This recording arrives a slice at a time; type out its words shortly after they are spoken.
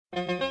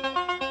Hello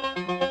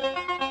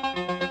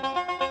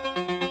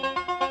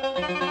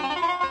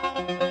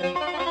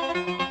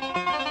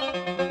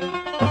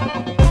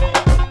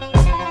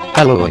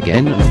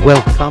again and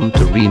welcome to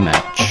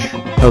Rematch,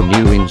 a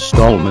new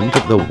installment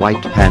of the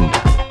White Panda.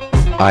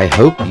 I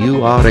hope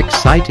you are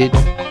excited.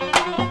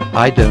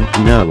 I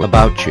don't know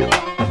about you,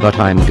 but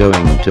I'm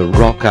going to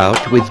rock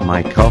out with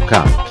my cock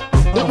out.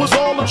 It was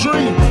all a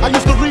dream. I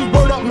used to read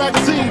Word Up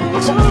magazine.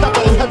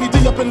 Pepper and Heavy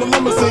D up in the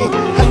limousine,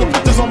 hanging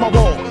pictures on my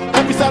wall.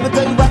 Every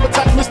Saturday, rap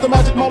attack, Mr.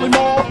 Magic Molly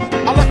Mall.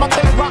 I let my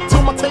tape rock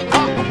till my tape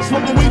pop.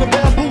 Smoking weed and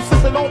bamboo,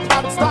 sipping on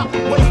private stock.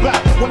 Way back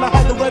when I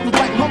had the red and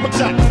black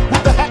lumberjack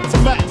with the hat to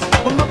match.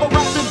 Remember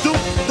rapping Duke,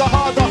 the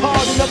hard,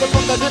 you never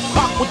thought that hip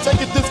hop would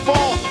take it this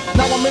far.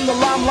 Now I'm in the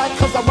limelight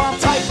cause I rhyme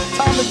tight.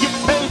 Time to get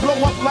paid, blow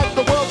up like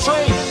the world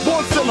trade.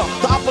 Born sinner,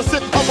 the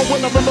opposite of a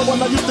winner. Remember when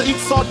I used to eat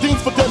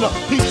sardines for dinner?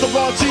 Peace to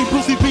Ron G,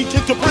 Brucey B,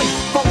 Kid Capri.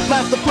 Funk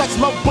Master Flex,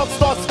 Love Bug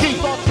Star Ski.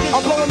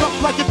 I'm blowing up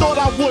like you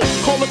thought I would.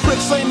 Call the crib,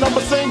 same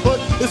number, same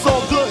hood. It's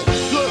all good,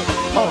 good.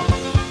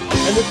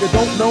 And if you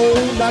don't know,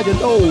 now you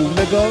know,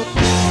 nigga.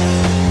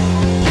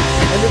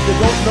 And if you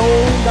don't know,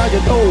 now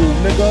you know,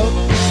 nigga.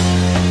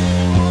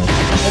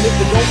 And if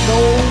you don't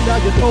know, now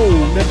you know,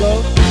 nigga.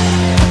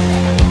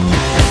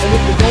 And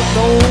if you don't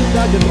know,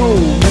 now you know,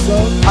 nigga.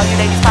 All you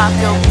ladies pop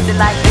your music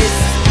like this.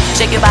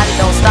 Shake your body,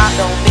 don't stop,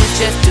 don't miss.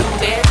 Just do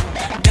it,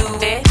 do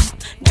it,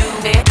 do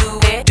it, do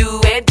it,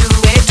 do it, do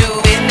it, do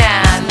it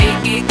now.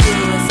 Lick it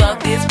good, suck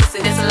this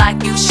pussy just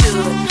like you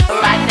should.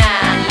 Right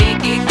now,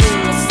 lick it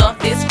good, suck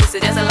this pussy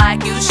just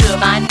like you should.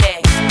 My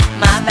neck,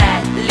 my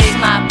back, lick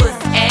my pussy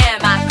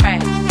and my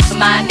crack.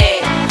 My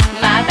neck,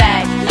 my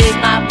back, lick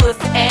my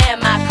pussy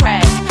and my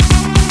crack.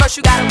 First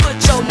you gotta put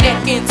your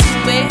neck into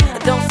it.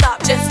 Don't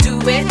stop, just do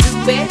it,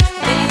 do it.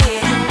 Then you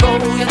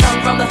roll your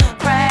tongue from the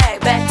crack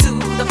back to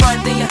the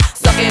front. Then you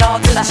suck it all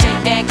till I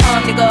shake and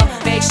come, nigga.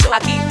 Make sure I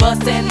keep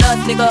bustin'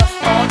 nuts, nigga,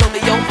 all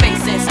over your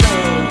face and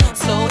stuff.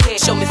 Slow head,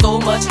 show me so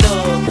much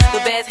love. The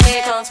best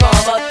head comes from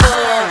a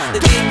thug. The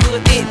dick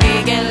good, dick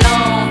big and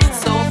long.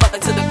 So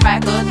fuckin' to the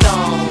crack of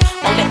dawn.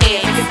 On the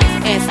edge, make it fix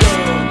and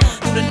stuff.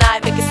 Through the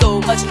night, make it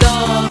so much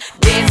love.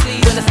 Dead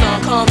sleep when the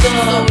sun comes up.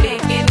 So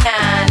lick it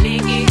now,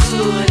 lick it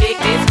good. Lick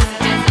this pussy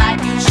just like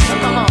you should.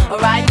 Come on,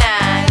 right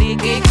now,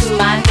 lick it good.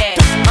 My neck,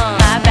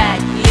 my back,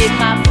 lick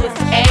my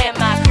pussy and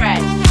my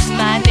crack.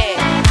 My neck,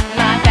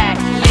 my back,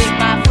 lick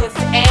my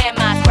pussy and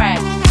my crack.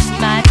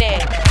 My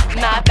neck,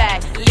 my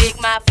back, lick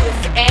my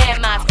pussy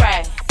and my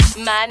crack.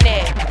 My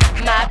neck,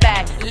 my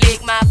back,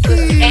 lick my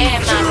pussy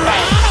and my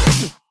crack.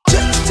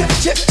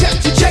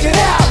 Check it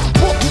out.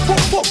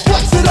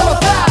 What's it all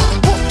about?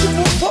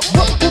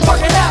 We're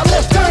working out.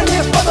 Let's turn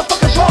this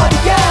motherfucking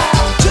party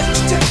out.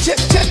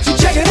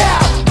 Check it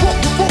out.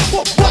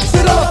 What's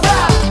it all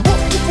about?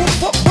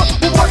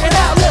 We're working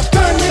out. Let's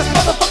turn this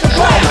motherfucking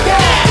party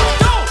out.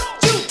 Don't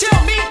you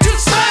tell me to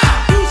smile.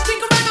 You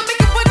stick around and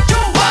make it what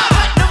you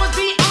want. Numbers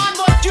beyond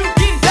what you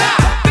can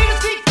dial. Beat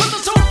speak for the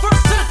so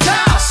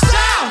versatile.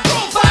 Style,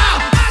 profile,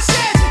 I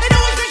said it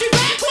always brings you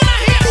back when I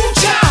hear ooh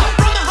child.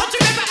 From the hunter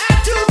never had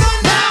to run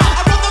now.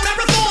 I run the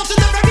marathon to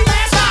the very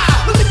last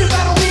mile. But if you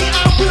battle me,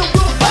 I will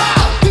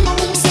file. People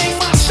who say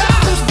my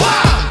style is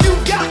wild. You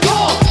got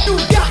gold, you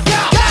got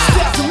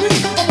step to me,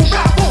 I'm a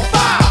rap on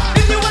fire.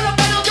 If you wanna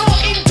battle, you're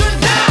into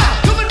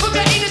now. Come and put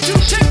that in to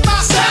check my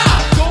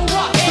style. Go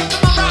rock after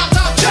my rhymes,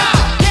 I'll try.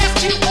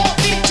 Cast you off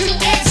into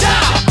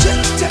exile.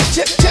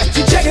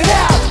 Check it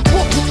out.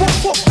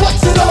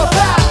 What's it all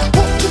about?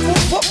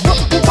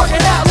 We're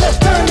working out. Let's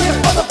turn this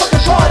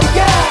motherfucking party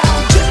out.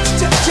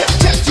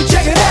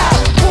 Check it out.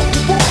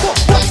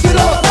 What's it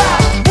all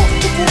about?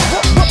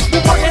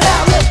 We're working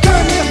out. Let's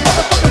turn this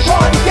motherfucking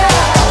party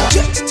out.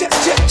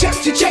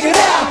 Check it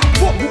out.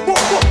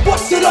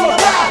 What's it all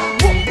about?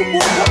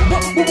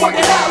 We're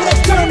working out.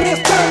 Let's turn this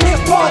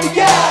party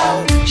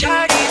out.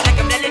 Shawty's like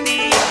a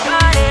melody in my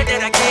head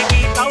that I can't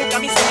keep out.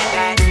 Got me singing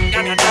that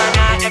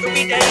na-na-na-na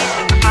every day.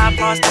 I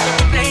pause to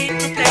play.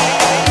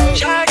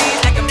 Shawty's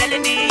like a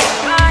melody in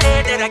my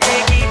head that I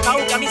can't keep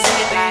out. Got me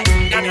singing that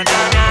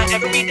na-na-na-na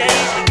every day.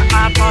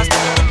 I pause to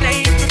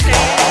play.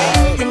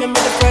 Remember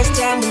the first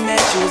time we met?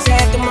 You was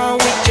at the mall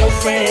with your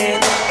friend.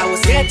 I was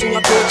scared to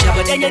approach you,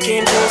 but then you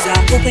came closer,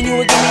 hoping you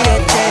would give me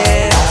a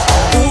chance.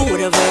 Who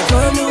would have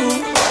ever knew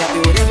that we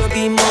would ever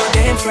be more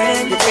than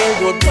friends? The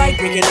railroad bike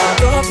breaking all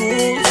the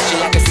rules. She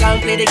like a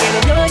song played again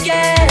in your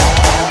ear.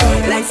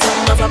 Like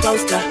something of a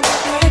poster.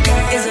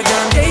 Is a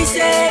gun, they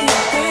say.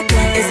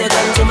 Is a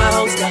gun to my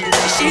holster.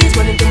 She's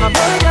running through my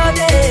mind all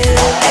day.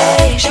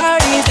 Hey,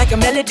 Shawty's like a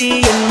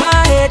melody in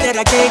my head that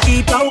I can't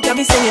keep out. Got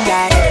me singing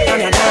that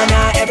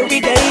na-na-na-na every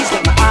day.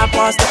 Like my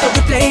iPod stuck on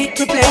replay.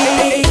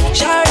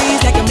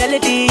 Shawty's like a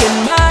melody in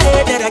my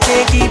head that I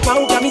can't keep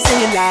out. Got me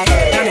singing like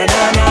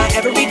na-na-na-na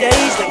every day.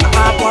 Like my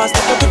iPod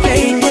stuck on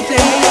replay.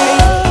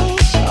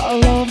 All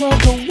over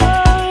the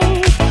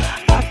world,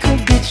 I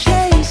could be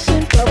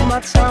chasing, but my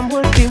time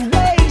would be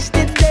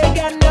wasted. They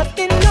got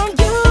nothing on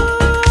you,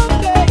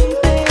 baby.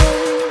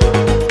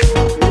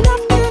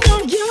 Nothing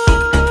on you,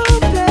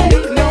 baby.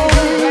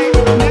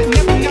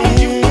 Nothing on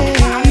you.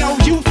 I know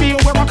you feel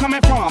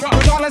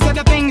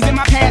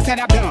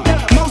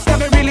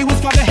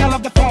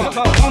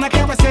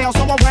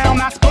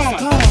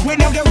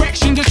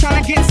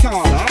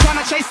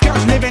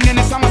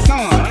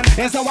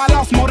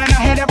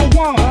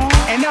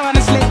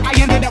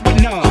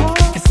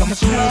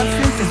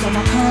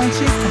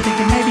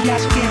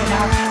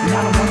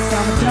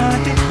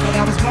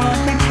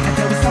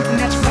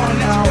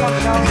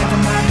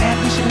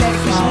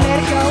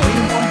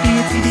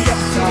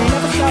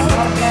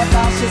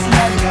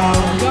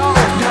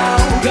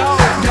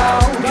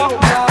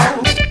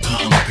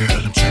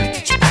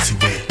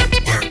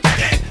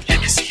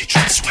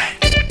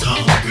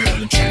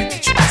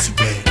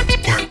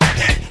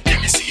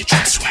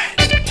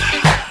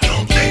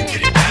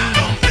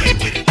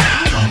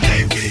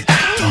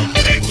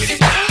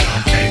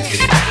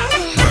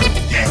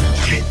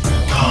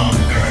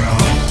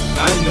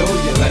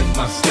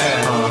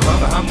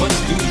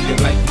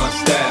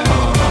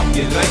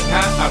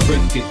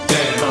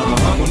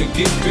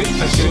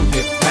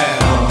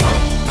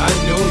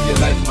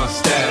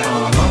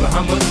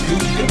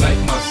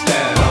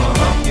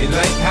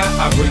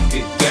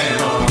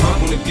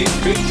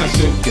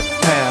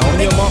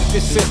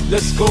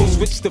Let's go,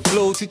 switch the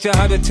flow, teach you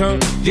how to turn.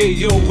 Yeah,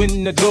 yo,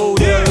 in the dough,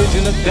 the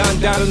original Don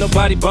Dollar,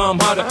 nobody bomb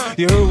harder.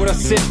 You heard what I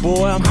said,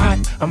 boy, I'm hot,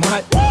 I'm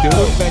hot. The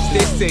hood rats,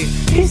 they say,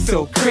 he's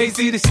so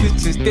crazy. The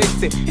snitches, they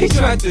say, he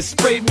tried to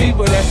spray me,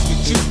 but that's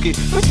what you get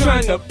for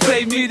trying to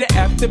play me. The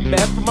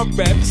aftermath of my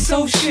rap is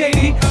so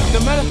shady. No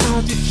matter how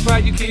you try,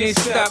 you can't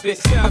stop it.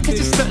 I catch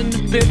you something in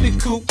the Bentley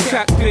coupe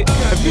cockpit.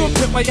 If you don't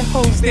pimp by your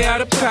hoes, stay out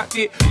of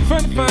pocket.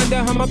 Trying to find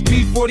out how my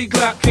P40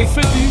 Glock came.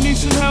 50, you need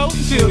some help?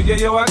 Chill, yeah,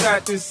 yo, I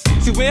got this.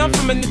 See where I'm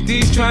from in the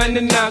D's trying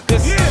to knock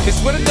us. It's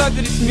what I thought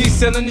that it's me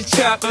selling the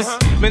choppers.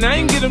 Man, I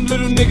ain't get them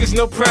little niggas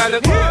no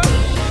product. I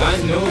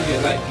know you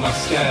like my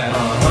style,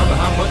 but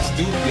how much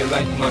do you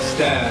like my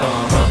style?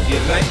 You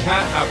like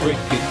how I break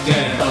it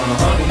down.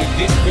 When you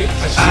get rich,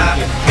 I shoot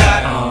you.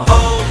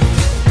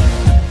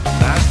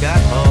 I've got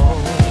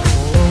hoes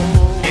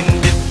in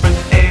different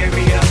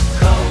area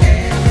codes.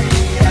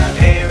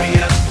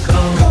 Area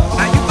codes.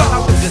 Now you thought I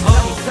was just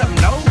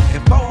 770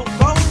 and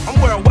 404.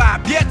 I'm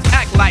worldwide, bitch.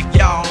 Act like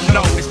y'all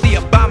know. It's the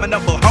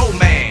abominable hoe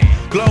man.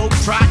 Globe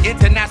Trot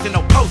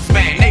International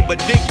Postman. Neighbor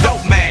Dick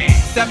Dope Man.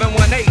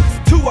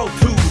 718s,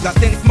 202s. I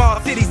send small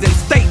cities and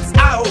states.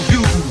 I owe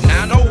you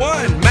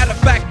 901. Matter of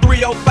fact,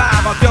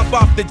 305. I'll jump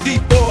off the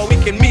D4. We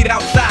can meet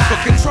outside. So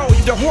control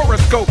your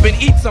horoscope and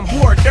eat some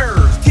hors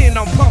d'oeuvres. 10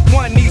 on pump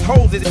 1. These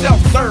hoes is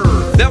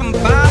self-serve.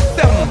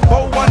 757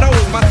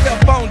 410. My cell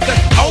phone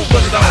just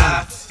overload.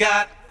 I've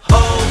got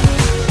hoes.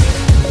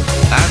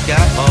 I've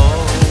got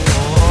hoes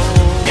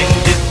in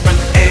different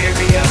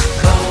area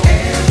codes.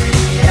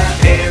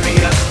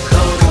 Area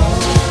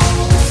codes.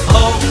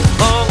 Oh,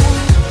 oh,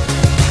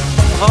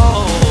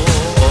 oh.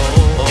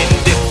 In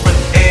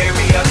different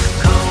area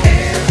codes.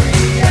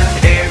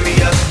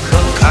 Area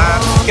codes.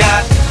 I've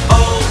got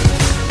hoes.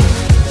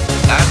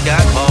 I've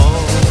got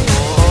hoes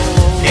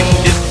in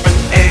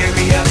different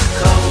area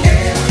codes.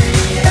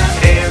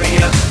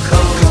 Area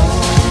codes.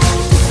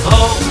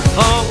 Oh,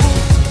 oh,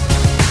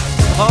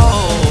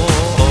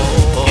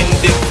 oh. In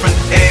different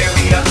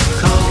area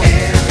codes.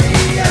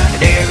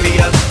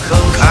 Area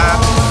codes.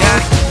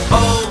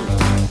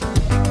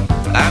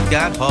 I've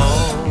got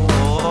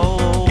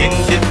hoes in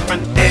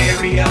different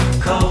area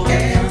codes.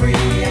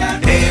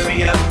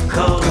 Area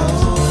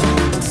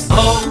codes.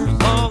 Oh,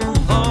 oh,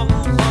 oh.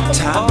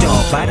 Top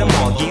dog, bite them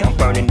all, yeah, I'm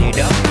burning it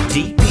up.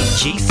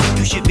 DPGC,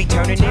 you should be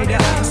turning it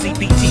up.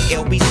 CPT,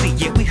 LBC,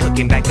 yeah, we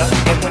hooking back up.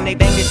 And when they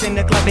bang this in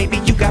the club, baby,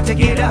 you got to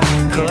get up.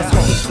 Cause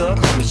homies, thug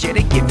homies, yeah,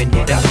 they giving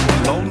it up.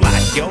 Low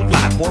life, yo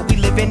life, boy, we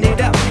living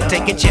it up.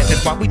 Taking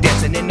chances while we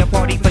dancing in the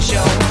party for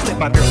show. Slip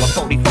my girl a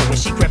 44 when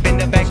she crept in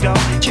the back door.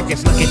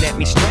 Chickens looking at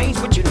me strange,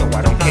 but you know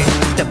I don't care.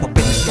 Step up in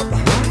the smoker,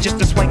 just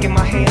a swank in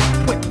my hair.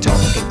 Quick talk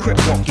and crip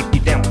walk, if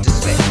you down with the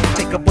set.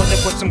 Take a bullet,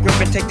 put some grip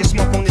and take the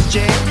smoke on this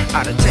jam.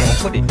 Out of town,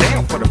 put it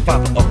down for the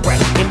father of rap.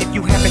 And if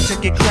you happen to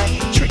get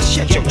cracked, trick,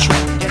 shut your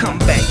trap. Come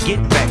back, get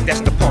back,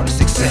 that's the part of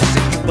success.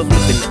 If you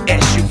believe in the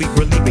S, you be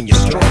relieving your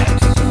stress.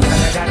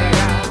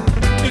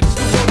 It's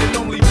the one and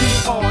only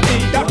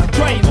D.R.E. Dr.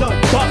 Dre, Love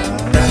Buck.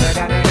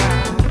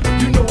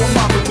 You know I'm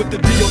mobbing with the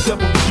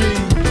D.O.G.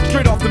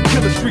 Straight off them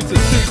killer streets of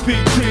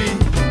CPT.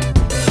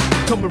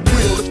 Coming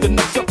real, it's the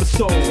next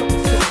episode.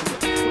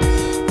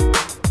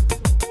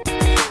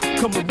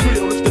 Coming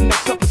real, it's the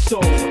next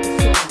episode.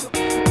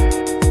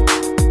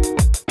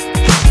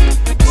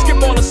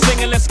 Skip on the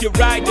singing, let's get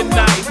right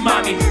tonight,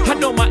 mommy. I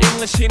know my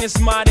English ain't as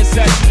modest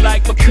as you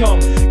like, but come,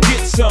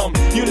 get some,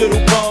 you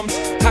little bums.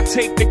 I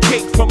take the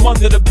cake from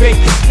under the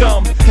baker's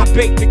thumb. I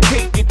bake the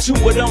cake, get two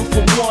of them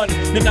for one.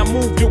 Then I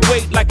move your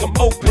weight like I'm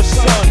Oprah's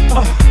son.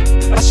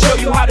 I show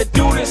you how to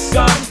do this,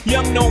 son.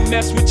 Young, no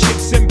mess with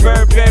chicks and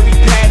Burberry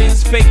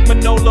patterns. Fake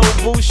Manolo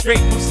boo, straight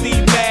from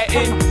Steve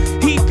Madden.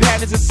 He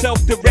patterns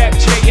himself to rap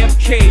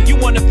JFK. You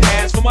wanna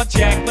pass for my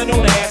Jacqueline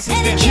on asses?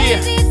 Then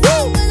yeah,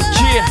 woo,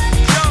 yeah.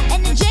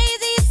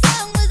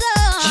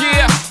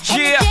 Yeah,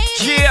 yeah,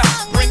 yeah.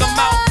 Bring them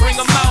out, bring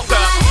them out.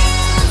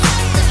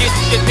 Get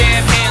your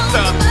damn hands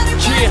up.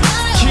 Yeah,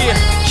 yeah,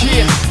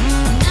 yeah.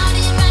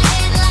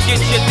 Get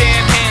your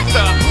damn hands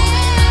up.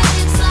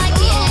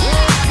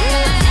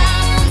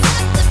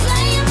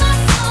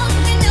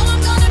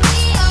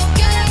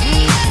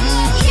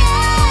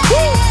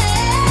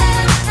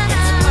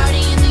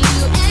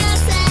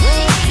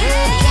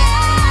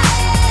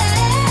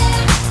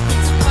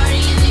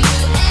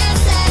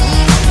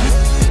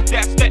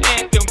 That's the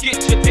anthem. Get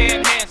your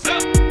damn hands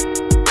up.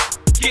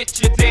 Get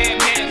your damn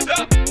hands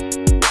up.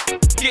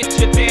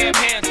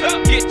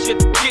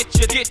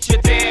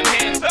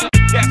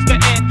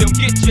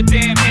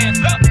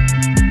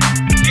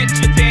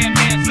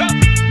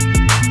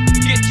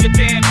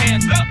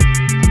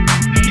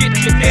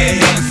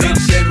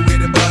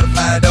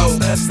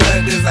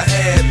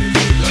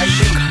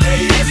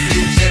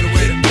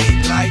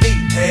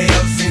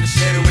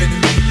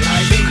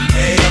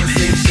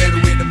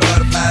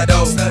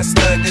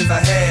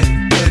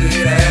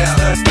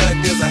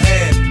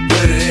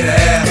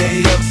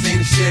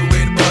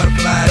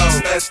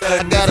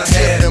 stunting got a is a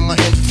tip habit. in my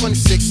engine,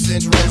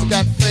 26-inch rims.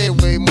 Got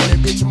fadeaway money,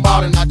 bitch, I'm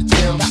ballin' out the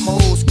gym. Got my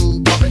old school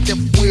bumpin', dip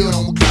wheel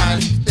on my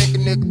kind. Think a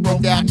nigga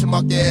broke out to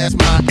my gas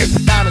mine.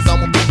 Diamonds on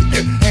my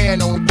pinky,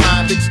 hand on the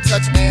pine. Bitch, you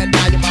touch man,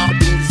 now your mama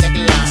do the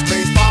second line.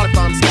 Space falling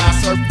from the sky,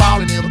 surf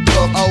falling in my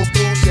cup. Old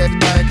school shit,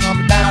 thing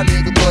coming down,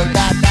 nigga. But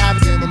got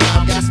diamonds in my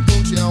mouth, got some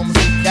Gucci on my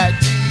seat, got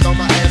G's on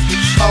my ass,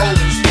 bitch, cold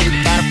and shit.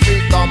 Got a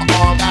freak on my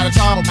arm, got a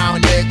charm around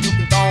my neck. You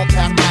can go on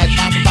past my life,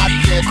 I'm about to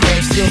get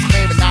crazy. Still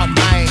screaming out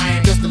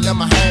mine, just to let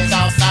my hands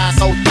outside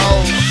so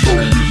cold.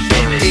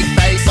 Big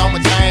face on my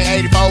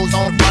chain, 84s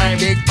on the frame.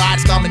 Big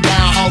bodies coming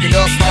down, holding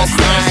up, smoke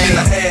In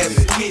a flame.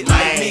 habit, hit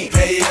like me.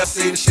 Hey, ever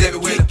seen a Chevy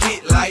with a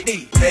hit like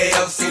me? Hey,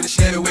 ever seen a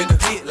Chevy with a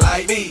hit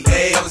like me?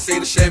 Hey, ever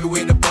seen a Chevy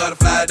with the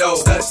butterfly door?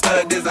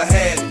 Stunt is a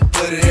habit,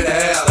 put it in the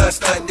air.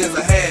 Stunt is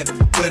a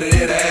habit, put it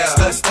in the air.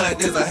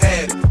 Stunt is a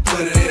habit,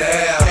 put it in the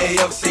air. Hey,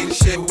 ever seen a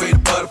Chevy with the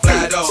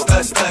butterfly door?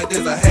 Stunt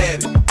is a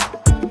habit.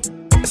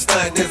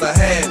 Stunt is a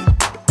habit.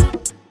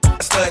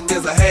 Stunt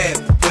is a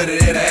habit, put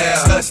it in the air.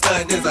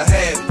 Stunt is a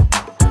habit.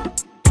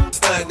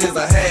 Stunt is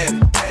a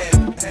habit.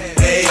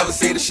 Hey, ever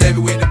seen a Chevy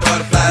with the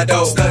butterfly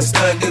door?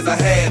 Stunt is a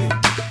habit.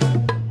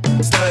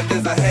 Stunt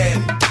is a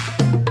habit.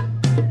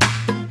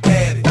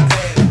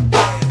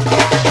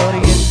 Shorty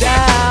get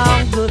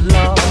down, good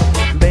lord.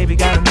 Baby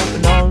got him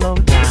moving all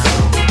over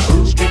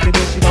town. Strictly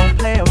bitch, you don't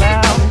play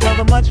around.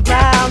 Cover much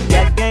ground,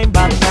 that game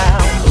by the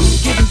pound.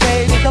 Getting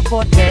paid is a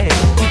forte,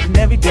 each and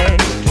every day.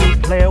 True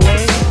play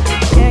away,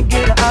 can't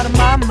get her out of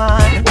my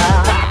mind.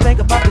 I think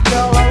about the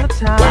girl all the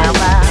time.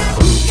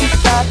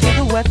 East side to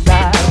the west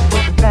side,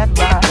 with the fat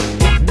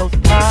ride, no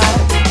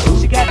surprise.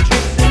 She got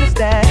tricks in the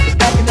stash,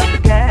 stacking up the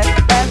cash,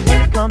 fast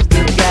when it comes to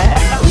the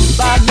gas.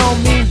 By no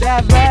means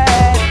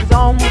average, it's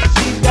almost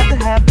she's got to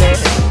have it.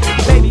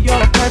 Baby,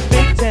 you're a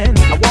perfect 10.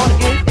 I wanna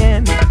get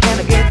in, can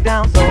I get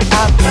down so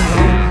I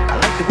can? I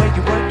like the way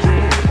you work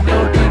it,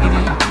 no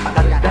diggity. I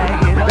gotta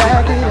bag it up,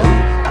 bag it up.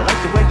 I like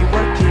the way you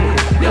work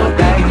it, no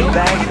diggity,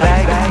 bag it up.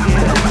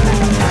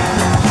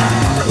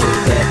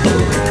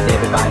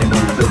 Everybody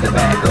move to the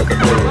back of the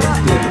bus.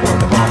 If you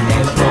want to walk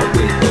and smoke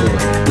with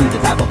us, we the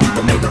type of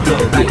people make the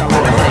club get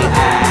hot. I say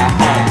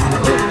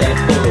up that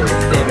bus.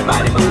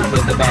 Everybody move to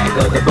the back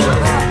of the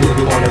bus. If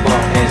you want to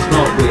walk and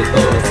smoke with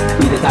us,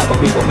 we the type of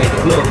people make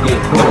the club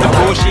get hot. The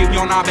bullshit, we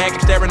on our back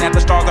and staring at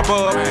the stars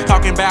above.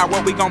 Talking about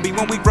what we gon' be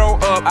when we grow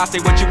up. I say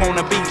what you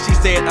wanna be, she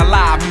said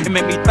alive. It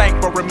made me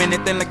think for a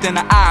minute, then looked in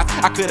the eyes.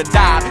 I could've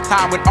died,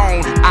 time went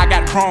on, I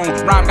got grown.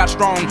 Rhyme got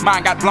strong,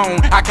 mine got blown.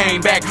 I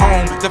came back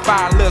home to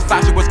find Lil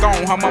Sasha was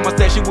gone. Her mama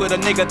said she was a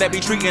nigga that be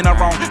treating her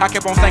wrong. I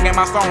kept on singing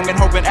my song and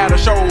hoping at a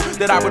show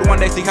that I would one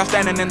day see her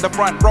standing in the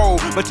front row.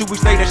 But 2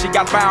 weeks later she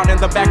got found in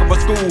the back of a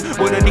school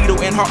with a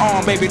needle in her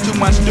arm, baby, 2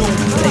 months due.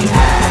 Say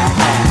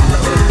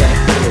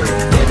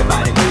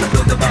everybody move to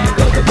the back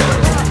of the bus.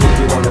 If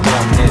you want to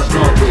walk and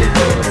smoke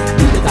with us,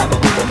 we the type of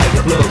people make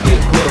the club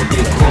get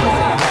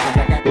hot.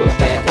 What's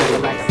that for?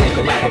 Everybody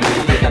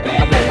move to the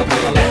back of the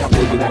bus.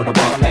 If you want to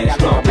walk and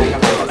smoke with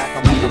us,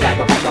 we the type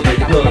of people make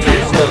the club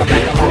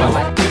get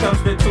hot. Here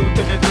comes the 2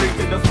 to the 3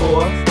 to the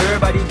 4.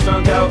 Everybody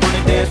drunk out on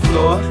the dance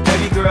floor.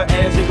 Baby girl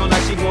ass jiggle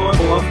like she going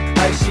more.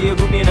 Like she a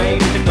groupie and I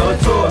ain't even no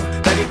tour.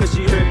 Maybe cause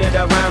she heard that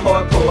I rhyme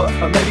hardcore,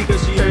 or maybe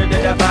cause she heard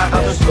that I buy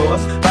out the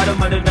stores.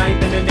 Bottom of the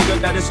ninth and the nigga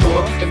got a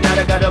score. If not,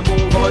 I gotta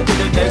move on to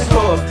the next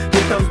floor.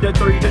 Here comes the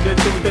 3 to the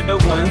 2 to the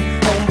 1.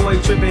 Homeboy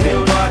tripping, he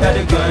don't know I got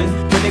a gun.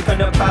 When they come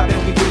to poppin',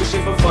 we do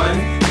shit for fun.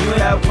 You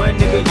have one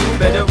nigga, you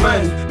better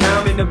run. Now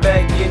I'm in the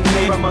back getting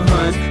hit from my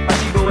huns. While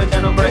she going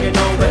down, I'm bragging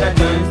on what I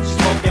done. She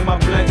smoking my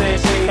blunt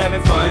and she ain't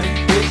having fun.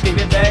 Bitch, give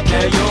it back,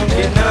 now you don't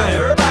get none.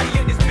 Everybody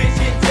in this bitch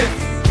get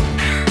tips.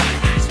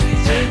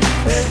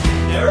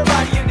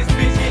 Everybody in this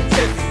bitch get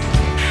tips.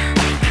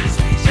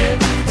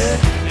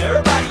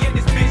 Everybody in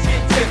this bitch get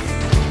tips. Everybody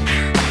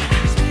in this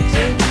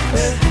bitch get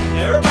tips.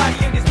 Everybody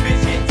in this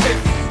bitch get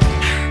tips.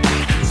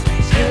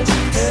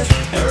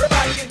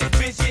 Everybody in this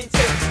bitch get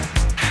tips.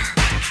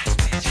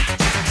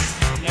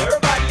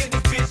 Everybody in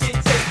this bitch get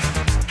tips.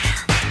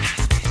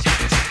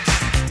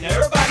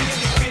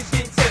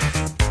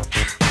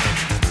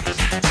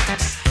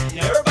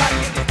 Everybody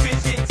in this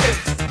bitch get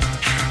tips.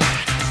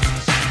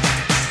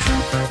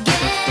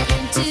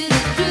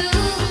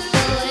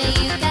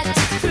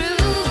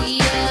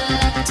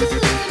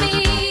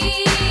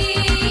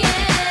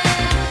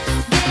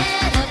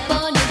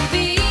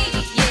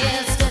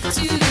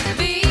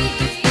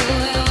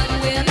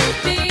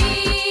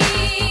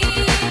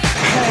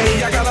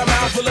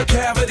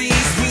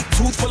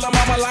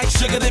 Like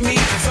sugar to me,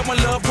 someone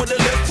love with a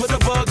lip, put a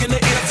bug in the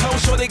ear, toe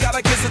sure they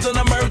gotta kiss it on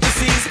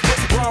emergencies.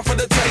 Wrong for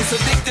the taste,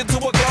 addicted to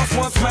a gloss,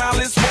 one smile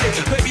is way.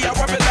 Baby, I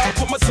rub it out,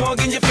 put my tongue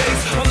in your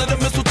face. Under the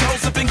mistletoe,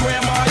 sipping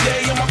grandma,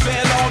 yeah, I'm a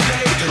fan all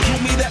day. Do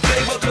me that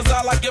favor, cause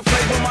I like your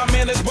flavor. My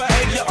managed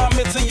behavior, I'm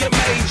into your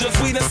major.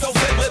 Sweet and so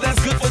flavor, that's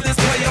good for this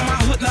player. My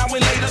hood now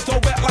and later, throw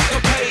back like a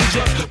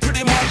pager.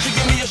 Pretty much, you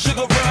give me a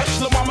sugar rush.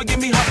 Lil' mama,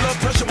 give me high blood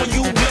pressure when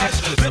you blush.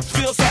 Lips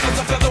feel soft as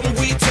a feather when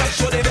we touch,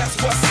 sure that's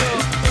what's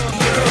up.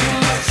 Girl, you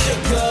love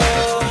sugar,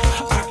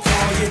 I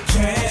call you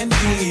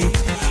candy.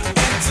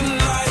 And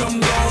tonight I'm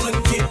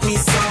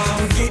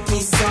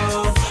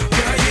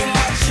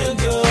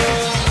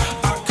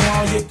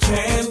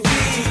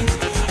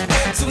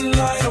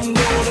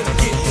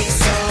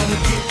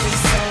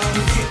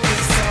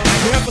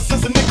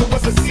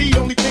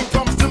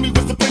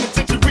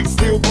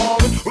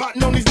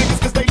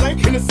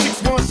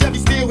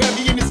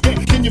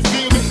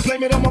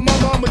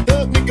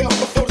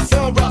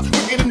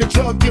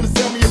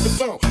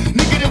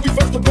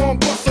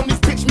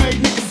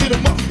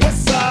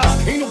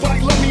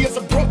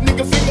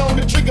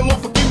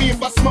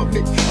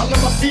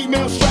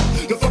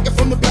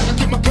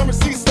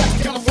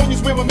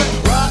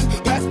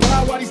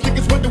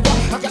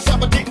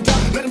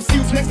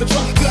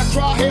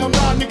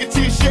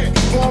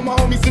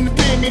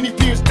many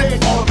beers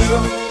dead. All of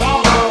them,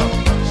 dollar,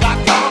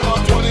 shot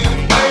dollar, 20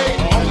 and play.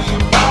 Only in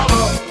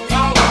dollar,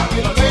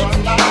 get a late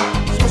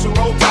tonight. Switch and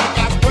roll tight,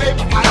 got spray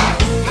behind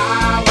the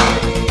highway.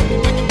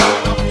 Make it go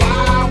the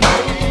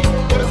flyway.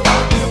 But it's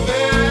gonna be a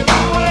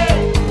better way,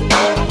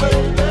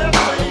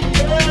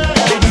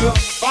 yeah.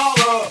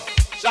 Dollar,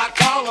 shot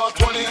dollar,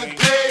 20 and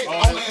play.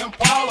 Only in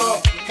dollar,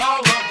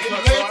 get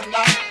a late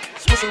tonight.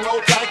 Switch and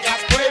roll tight,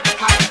 got spray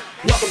behind.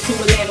 Welcome to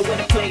Atlanta where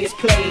the players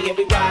play and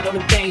we ride on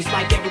the things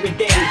like every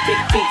day. Big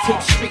beats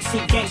hit streets,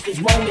 see gangsters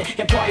roaming,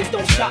 and parties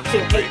don't stop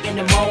till 8 in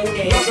the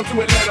morning. Welcome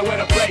to Atlanta where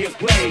the players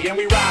play and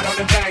we ride on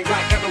the things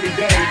like every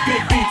day.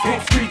 Big beats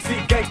hit streets, see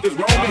gangsters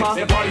roaming,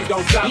 and parties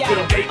don't stop till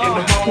 8 in the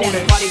morning. Now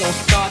the party don't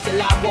start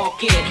till I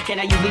walk in,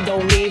 and I usually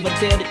don't leave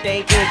until the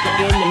thing ends. But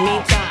in the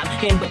meantime,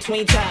 in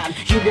between time,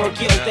 you work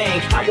your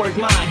thing, I work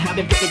mine. I've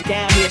been putting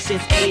down here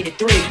since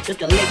 83, since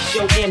the Lake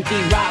Show MD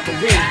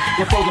rivalry.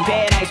 We're frozen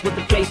paradise with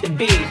the place to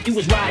be. You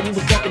was riding, you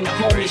was dumping the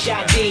homie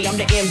Shot D. I'm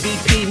the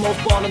MVP,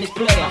 most ballin'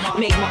 player.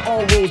 Make my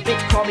own rules,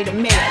 bitch, call me the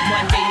mayor.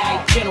 Monday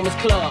night, gentlemen's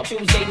club.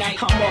 Tuesday night,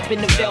 I'm up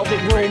in the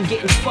velvet room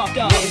getting fucked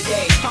up.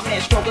 Wednesday, I'm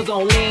at strokers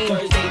on lean.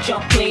 Thursday,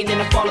 jump clean,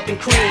 then I fall up in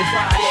cream.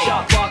 Friday,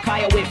 sharp bar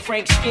Kaya with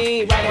Frank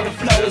Ski. Right on the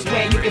floor is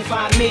where you can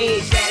find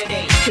me.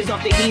 Saturday, cause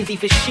I'm the easy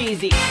for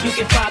cheesy. You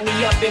can find me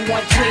up in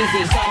one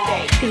tweezy.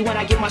 Sunday, cause when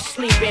I get my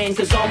sleep in,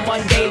 cause on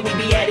Monday we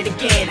be at it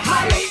again.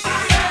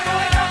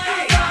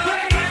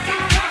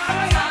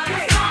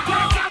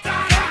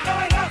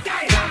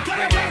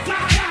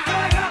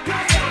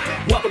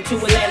 Welcome to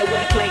Atlanta where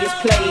the players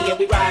play and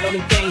we ride on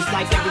the things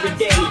like every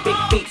day. Big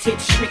beats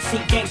hit streets, see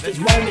gangsters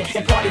roaming,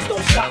 and parties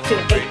don't stop till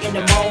 8 in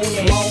the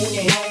morning.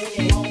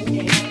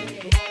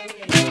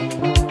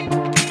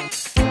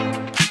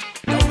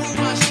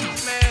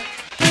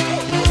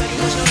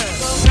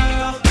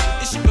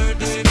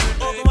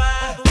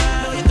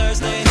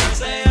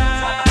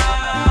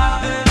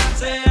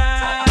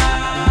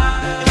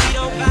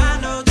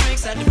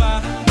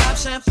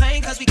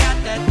 Champagne cause we got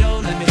that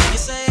dough. Let me hear you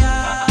say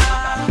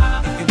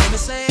ah. If you let me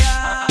say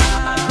ah.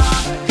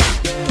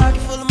 Pocket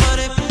full of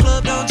money,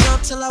 club don't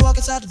jump till I walk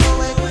inside the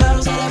doorway.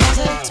 Bottles of that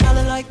rosé,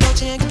 smelling like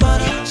Dolce and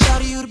Gabbana.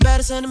 Shout you the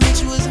baddest and to meet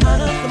you is an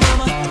honor. The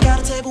mama, got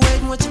a table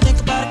waiting, what you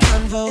think about a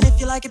convo? And if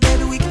you like it,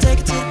 baby, we can take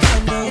it to the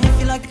condo. And if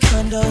you like the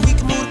condo, we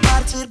can move the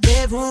body to the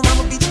bedroom.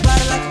 I'ma beat your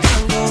body like a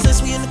Congo. Since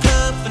we in the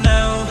club for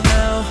now,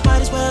 might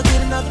as well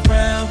get another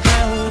round.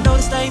 I know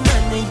this ain't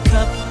nothing in your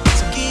cup.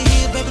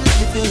 Baby, let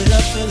me fill it up,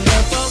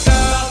 oh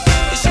girl,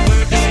 it's your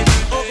birthday,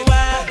 over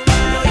wide,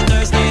 I know you're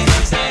thirsty,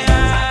 say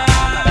ah,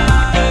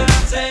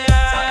 say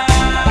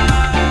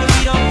ah,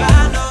 we don't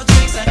buy no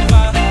drinks at the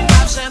bar,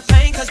 pop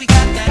champagne cause we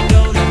got that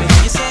dough, let me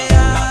hear you say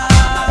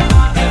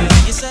ah, let me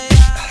hear you say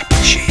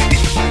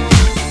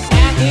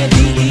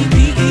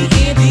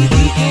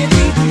I-N-D-E-P-E-N-D-E-N-D,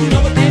 you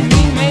know what that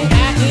mean, man,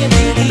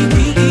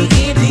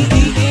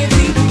 I-N-D-E-P-E-N-D-E-N-D,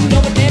 you know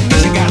what that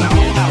mean. She got her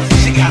own house,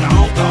 she got her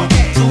own car,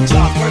 2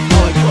 jobs, work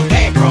hard, you a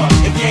bad broad.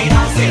 If you ain't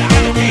on, say that.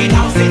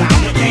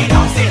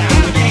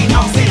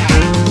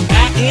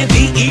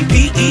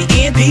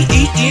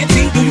 I-N-D-E-P-E-N-D-E-N-T.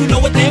 Do you know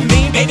what that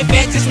mean? Baby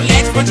fat, just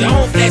relax, front your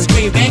own flat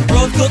screen. Back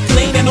roads cook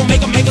clean, and don't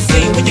make a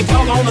scene. When you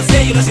call on the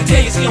cellular, she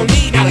tell you she don't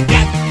need not a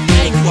got.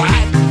 Dang, you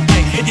alright.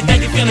 Hey, if you think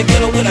you feeling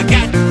good on what I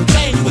got,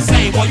 saying you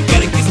insane, boy, you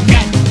better get some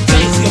got.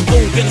 Change to your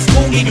fool, feeling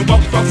smooth, even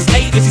walk across the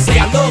stage. And she say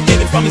I love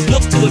baby from his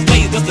looks to his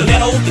ways. Just the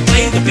letter the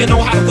glaze, depend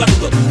on how the weather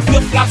look.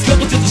 Flip-flop,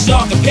 slippers, just a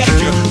shark, a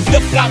pedicure.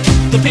 Flip-flop,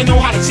 depend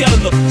on how the chiller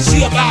look.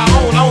 She'll buy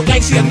her own, I don't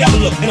think she'll never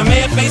look. And a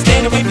man face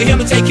standing wait for him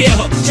to take care of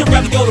her. She'd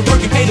rather go to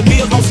work and pay the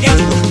bills on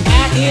schedule.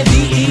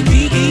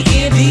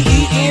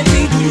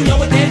 I-N-D-E-P-E-N-D-E-N-T. Do you know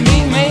what that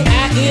mean, man?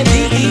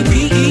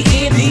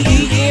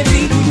 I-N-D-E-P-E-N-D-E-N-T.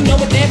 Do you know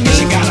what that mean?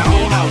 She got her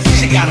own house,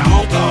 she got her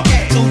own car,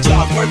 2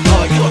 jobs, work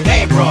hard, you a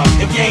bad broad.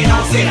 If you ain't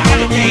on, say that.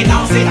 If you ain't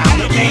on, say that.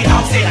 If you ain't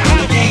on, say that.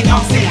 If you ain't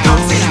on, say that.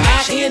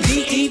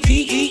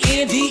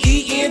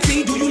 I-N-D-E-P-E-N-D-E-N-T.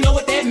 Do you know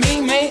what that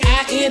mean, man?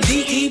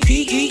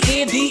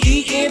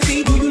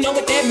 I-N-D-E-P-E-N-D-E-N-T. Do you know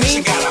what that mean?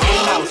 She got her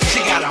own house, she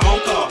got her own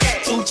car,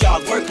 2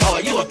 jobs, work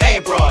hard, you a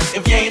bad broad.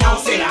 If you ain't on,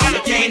 say that.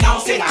 If you ain't on,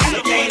 say that.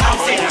 If you ain't on,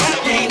 say that.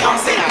 If you ain't on,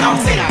 say that. Don't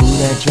say that. Ooh,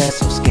 that dress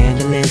so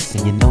scandalous,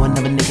 and you know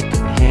another nigga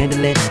couldn't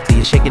handle it. See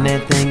you shaking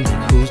that thing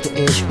like who's the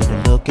ish, with a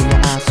look in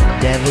your eyes so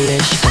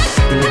devilish.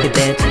 You look at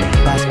that,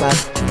 spot,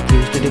 from the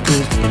cruise to the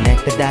cruise to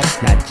connect the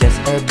dots. Not just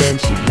urban,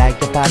 she liked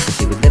the pop, but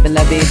she was living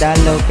la vida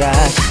loca.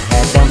 She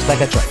had dumps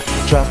like a truck,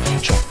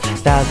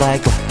 styles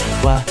like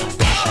what?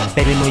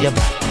 Baby, move your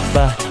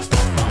butt.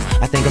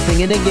 I think I'll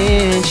sing it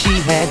again.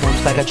 She had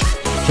dumps like a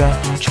truck,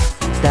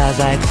 styles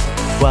like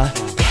what?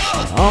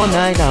 All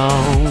night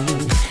long.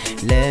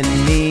 Let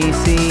me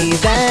see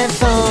that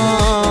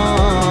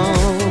song,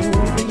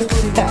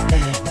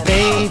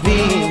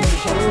 baby.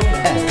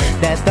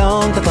 That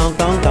thong.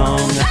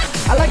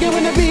 I like it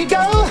when the beat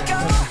go,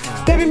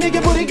 baby, make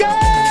your booty go.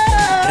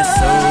 There's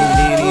so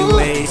many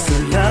ways to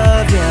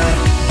love ya.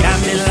 Got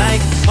me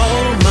like,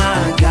 oh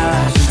my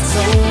gosh, I'm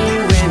so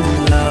in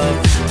love.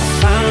 I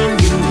found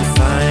you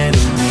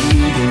finally,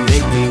 you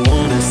make me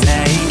wanna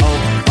say, oh.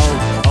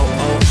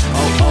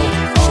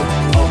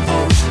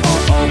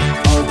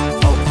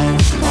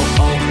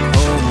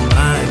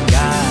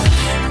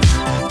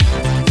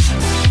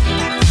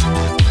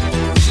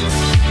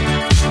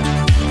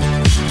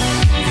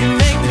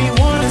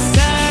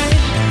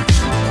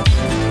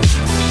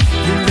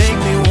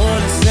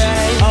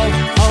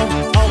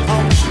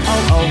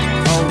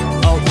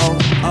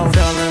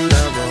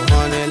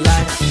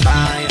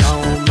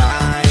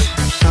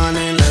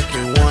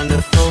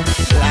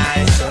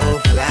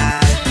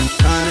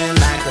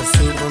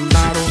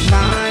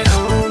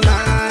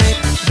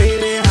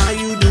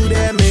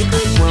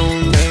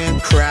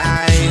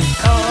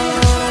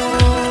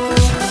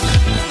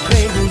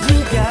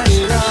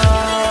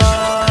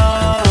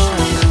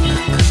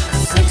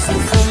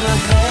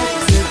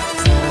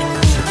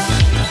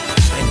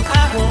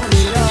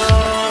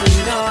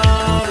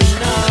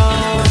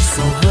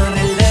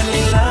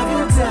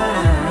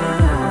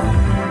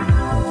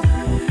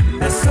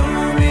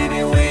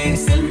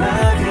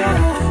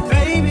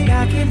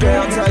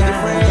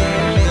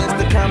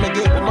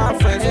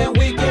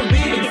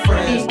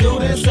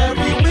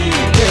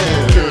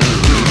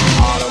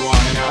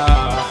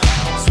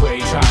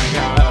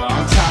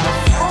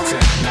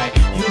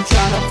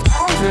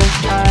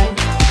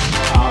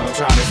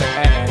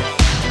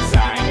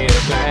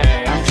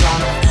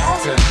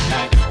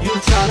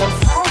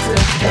 California.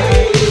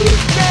 Hey,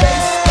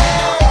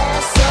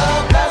 ass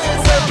up,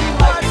 balance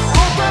everybody.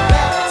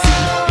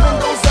 Backseat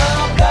windows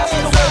up,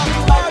 balance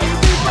everybody.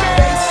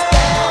 Face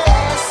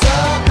ass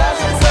up,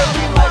 balance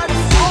everybody.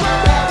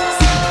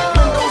 Backseat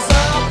windows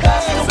up,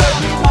 balance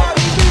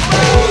everybody.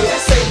 Hey,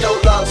 this ain't no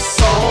love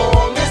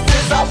song, this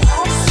is a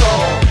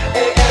song.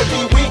 And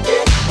every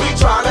weekend we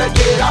tryna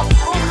get our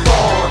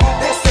on.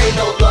 This ain't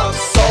no love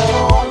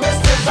song, this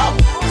is a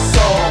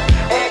song.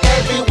 And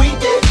every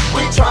weekend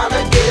we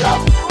tryna get our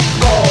on.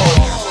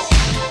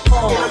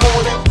 In the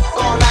morning,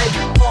 all night.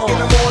 In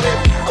the morning,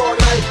 all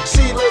night.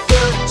 She look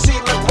good, she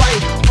look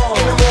right.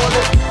 In the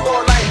morning,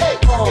 all night.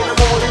 In the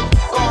morning,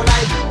 all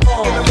night.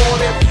 In the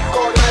morning,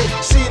 all night.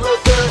 She look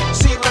good,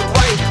 she look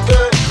right,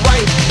 good,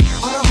 right.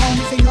 All the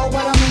homies, they know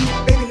what I mean.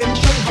 Baby, let me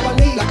show you how I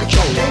lean. Like a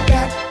cholo. Lay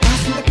back,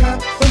 bounce in the cut.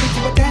 When we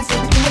do a dance,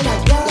 we do it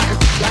like what?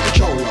 Like a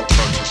cholo.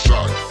 Touch a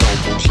shot,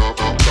 elbows up,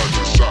 touch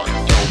a shot,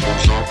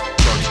 elbows up,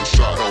 touch a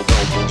shot,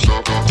 elbows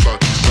up,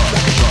 touch a shot,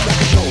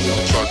 Like a cholo.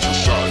 touch a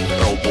shot,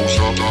 elbows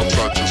up,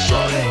 touch a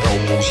shot,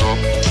 elbows up,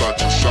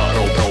 touch a shot,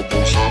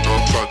 elbows up,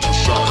 touch a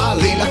shot. I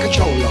lean like a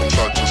cholo.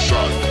 Touch a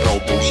shot,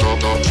 elbows up,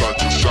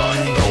 touch a shot,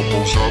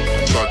 elbows up,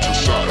 touch a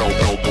shot,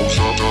 elbows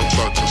up,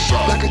 touch a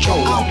shot. Like a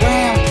cholo. I'm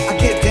round, I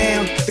get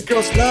down. The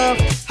girls love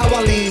how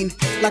I lean.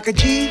 Like a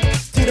G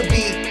to the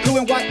beat. Blue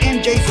and white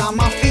MJs on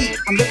my feet.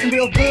 I'm looking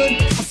real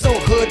good, I'm so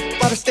hood.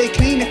 Gotta stay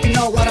clean if you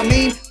know what I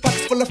mean.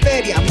 Pockets full of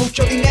feria,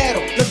 mucho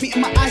dinero. Look me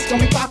in my eyes, tell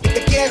me papi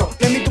te quiero.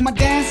 Let me do my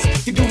dance,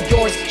 you do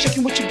yours.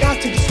 Shaking what you got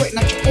till you're sweating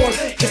out your pores.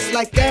 Just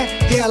like that,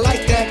 yeah I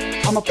like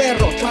that. I'm a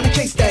perro, tryna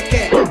chase that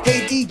cat.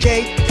 Hey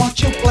DJ,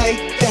 won't you play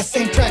that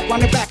same track?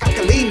 Run it back, I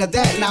can lean to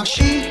that. Now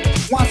she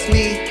wants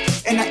me,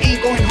 and I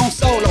ain't going home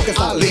solo. Cause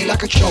I lean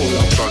like a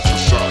cholo. Touch a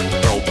shot,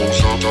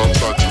 elbows up,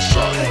 touch a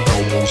shot,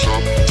 elbows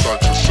up,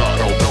 touch a shot,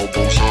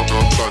 elbows up,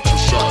 touch a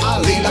shot. I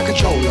lean like a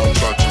cholo.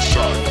 Touch a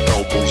shot,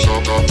 elbows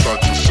up,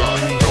 touch a shot,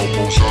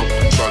 elbows up,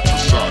 touch a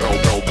shot,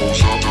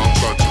 elbows up,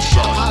 touch a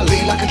shot. I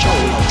lean like a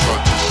cholo.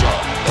 Touch a shot,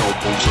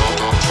 elbows up,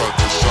 touch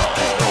a shot,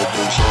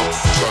 elbows up,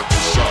 touch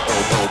a shot,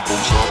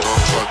 elbows up,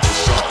 touch a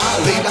shot. I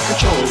lean like a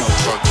cholo.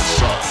 Touch a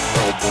shot,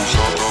 elbows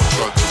up,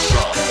 touch a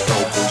shot,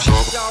 elbows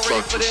up,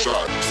 touch a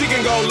shot. She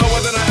can go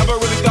lower than I ever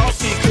really thought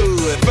she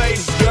could.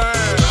 Face down,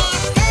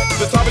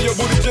 the top of your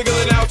booty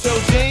jiggling out your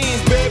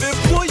jeans, baby.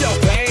 Pull your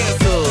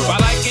pants up. I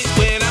like it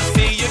when I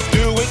see you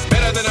do it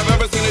better than I've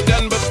ever seen it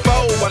done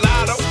before. A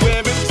lot of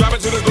women drop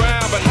it to the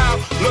ground, but how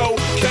low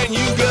can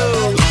you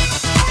go?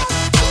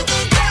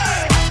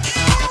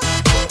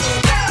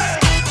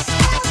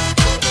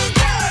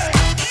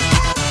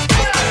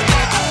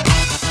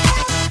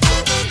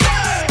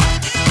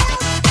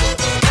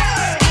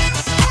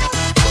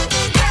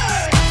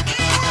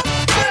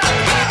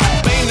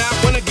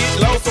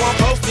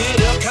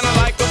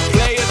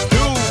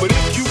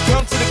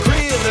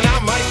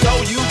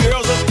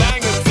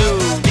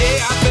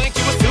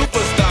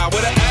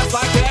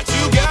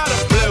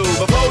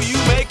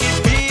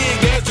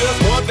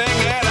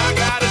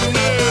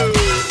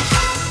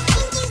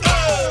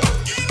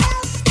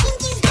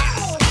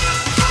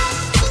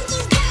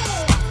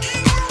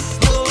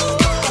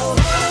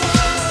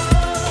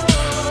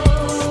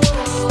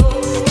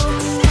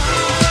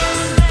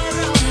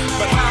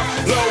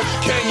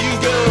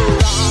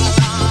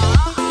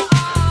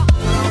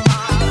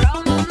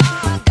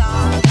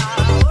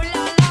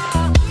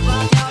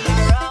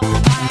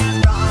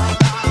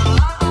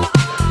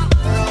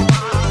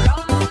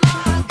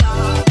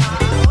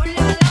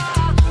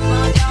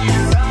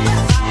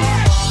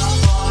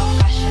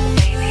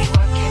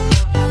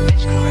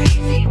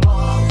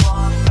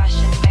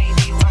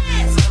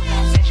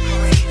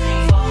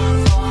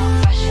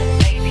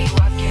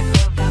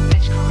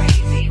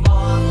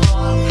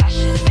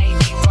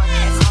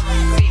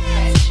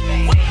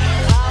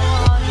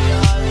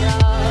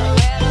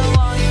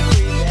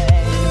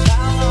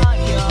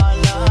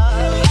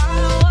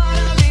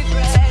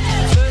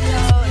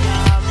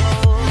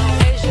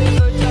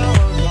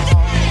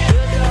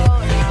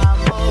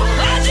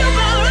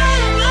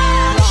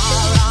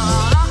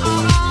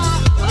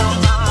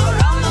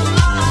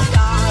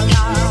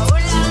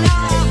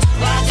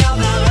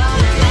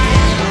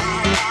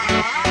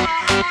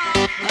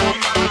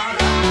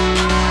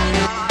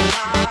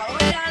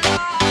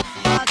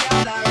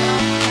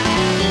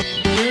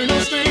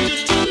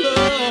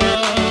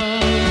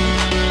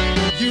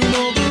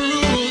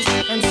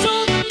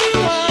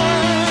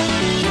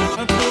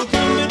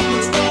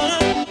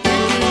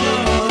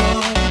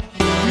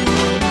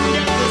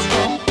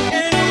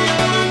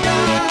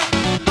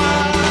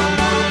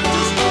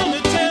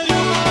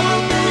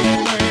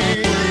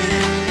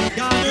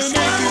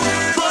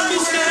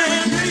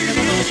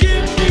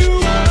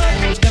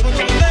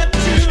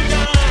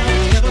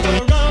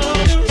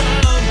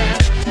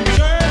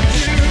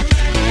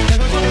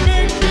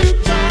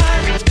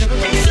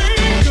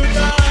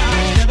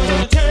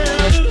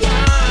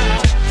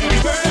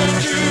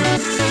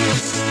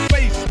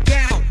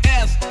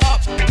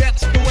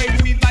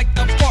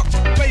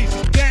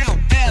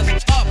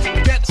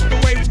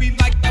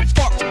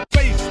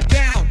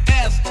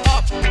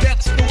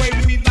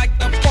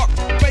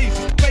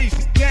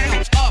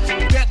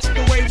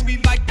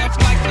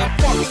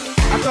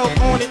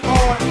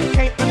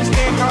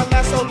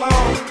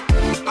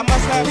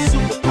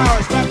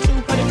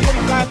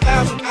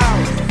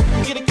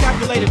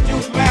 calculator, do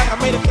the math. I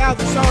made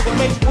 1,000 songs that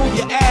made you move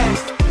your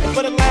ass. And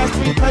for the last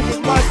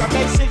 300 months, I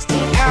made 16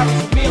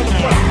 albums with me on the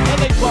front. And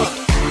they bust.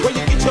 Where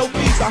you get your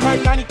beats? I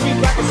heard 93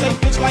 rappers say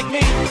bitch like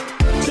me.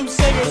 2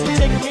 singers and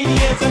 10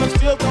 comedians, and I'm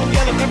still gon'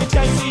 yell it every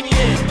time you see me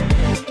in.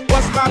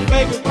 What's my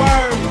favorite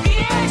word?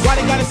 Why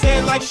they gotta say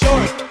it like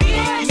short?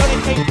 You know they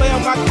can't play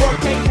on my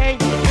court, can't hang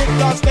with the big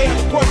dog, stay on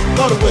the court.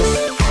 Blow the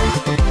whistle.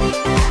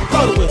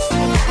 Blow the whistle.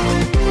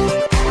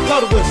 Blow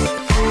the whistle.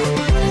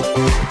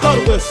 Blow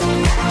the whistle.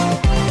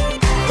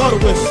 Blow the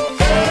whistle.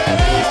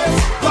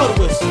 Blow the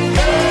whistle.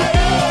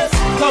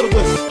 Blow the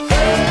whistle.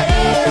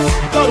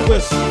 Blow the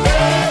whistle.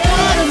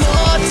 One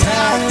more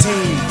tag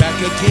team, back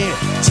again.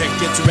 Check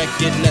it,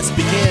 direct it, let's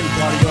begin.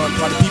 Party on,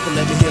 party people,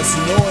 let me hear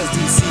some noise.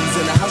 DC's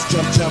in the house,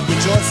 jump, jump,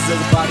 rejoices.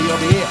 Everybody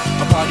over here,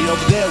 a party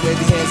over there. Wave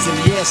your hands in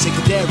the air, shake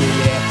it there,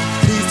 yeah.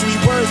 These 3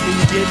 words when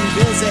you getting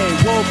busy.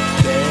 Whoa,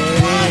 there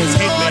it is,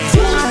 hit me.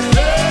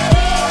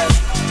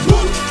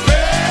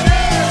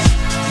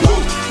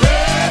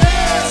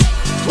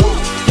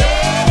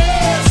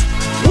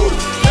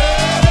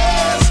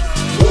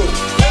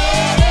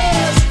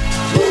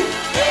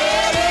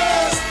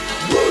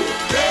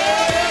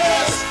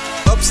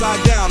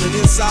 Upside down and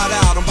inside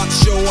out, I'm about to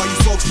show all you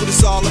folks what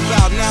it's all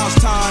about. Now it's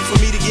time for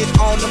me to get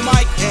on the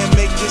mic and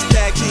make this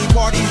tag team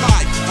party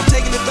hype. I'm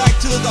taking it back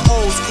to the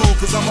old school,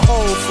 cause I'm an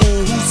old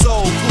fool who's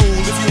so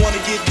cool. If you wanna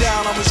get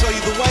down, I'ma show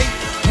you the way.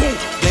 Woo,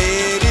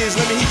 there it is,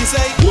 let me hear you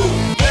say woo.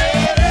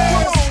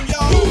 Come on,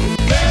 y'all. Woo,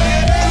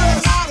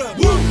 louder.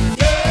 Woo,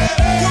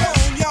 come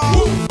on, y'all.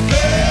 Woo,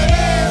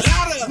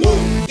 louder.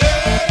 Woo,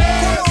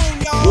 come on,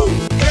 y'all. Woo,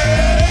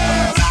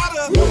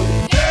 louder. Woo,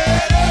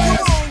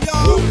 come on,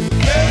 y'all.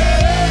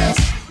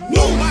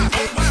 Woo, my,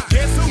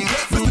 guess who?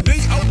 Mr.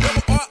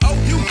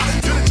 D-O-R-R-O-U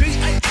to the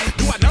G-A-A.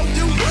 Do I know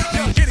you?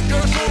 Yeah, get it,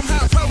 girl, show 'em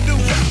how pro do.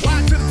 Y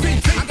to the T,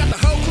 I got the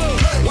whole club.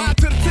 Y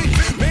to the T,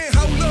 man,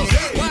 hold up.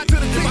 Y to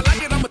the T, I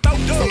like it, I'ma throw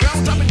dub.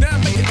 I'll drop it down,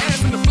 make your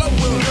ass in the flow.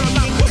 Girl,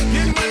 I'm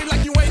getting money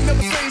like you ain't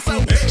never seen, so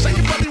shake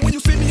it for me when you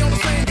see me on the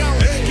scene, go.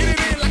 Get it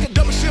in like a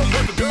double shift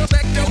worker. Girl,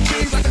 stack your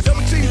cheese like a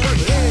double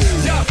cheeseburger.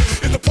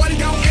 Yeah, if the party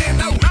gon' end,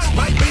 no,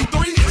 might be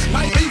 3,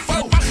 might be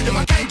 4. If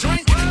I can't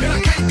drink, then I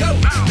can't go.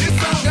 This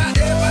song got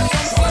everybody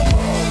on the floor.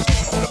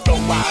 The flow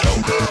wide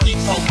open, eat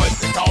so much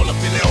it's all up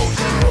in the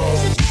ocean.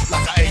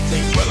 Like a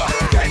 18-wheeler,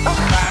 can't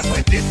survive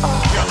with this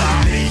girl I'm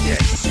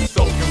leaving.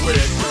 Soaking with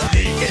it,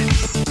 leaving,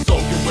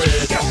 soaking with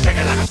it. Yeah, shake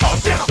it like a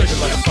sauce, yeah, shake it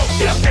like a sauce,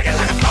 yeah, shake it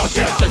like a sauce,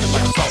 yeah, shake it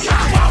like a sauce.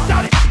 Come on,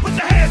 shout it, put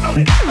your hands on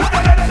it. Put your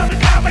hands on it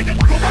down, make it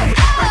go away.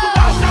 Break the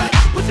wall, shout it,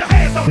 put your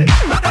hands on it.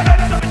 Put your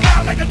hands on it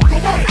down, make it go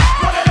away.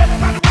 Run it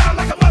around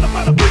like a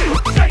motherfucker wheel.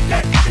 Shake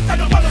that, it's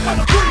like a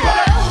motherfucker wheel.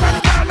 Run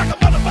it around like a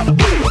motherfucker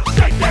wheel.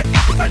 Shake that,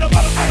 it's like a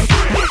motherfucker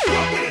wheel.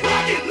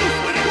 Get loose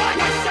with it, like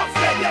Shout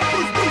said, let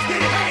loose, loose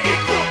with it. Get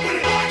cool with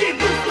it, get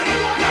loose with it,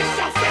 like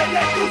Shout said,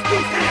 let loose,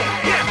 loose with it.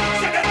 Yeah,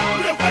 shake that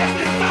real fast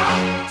this time.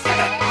 Shake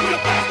that real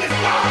fast this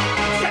time.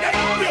 Shake that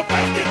real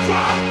fast this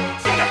time.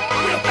 Shake that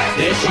real fast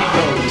this time. There she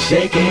goes,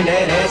 shaking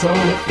that ass on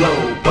the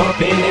floor,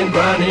 bumping and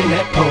grinding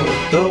that pole.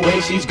 The way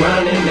she's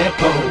grinding that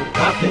pole,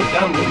 I think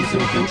I'm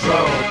losing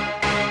control.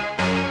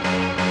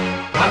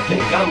 I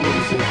think I'm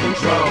losing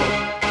control.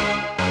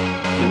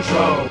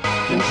 Control,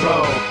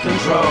 control,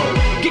 control.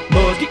 Get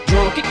buzzed, get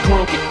drunk, get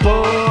crunk, get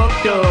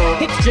fucked up.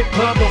 Hit the strip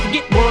club, don't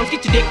forget ones,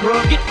 get your dick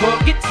rubbed, get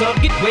fucked, get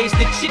sucked, get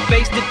wasted, shit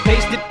faced it,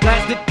 pasted,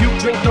 blasted, puke,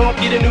 drink, throw up,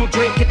 get a new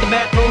drink, hit the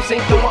bathroom,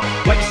 sink, throw up,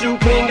 wipe your shoe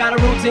clean, got a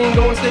routine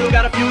going, still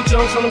got a few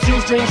chunks on them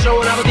shoestrings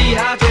showing. I was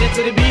dehydrated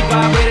to the beat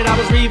vibrated, I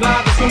was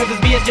revived as soon as this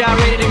bitch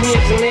gyrated them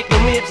hips and licked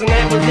them lips, and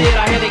that was it.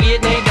 I had to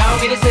get Nate Dogg,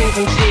 get to sing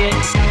some shit.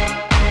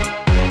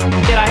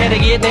 I had to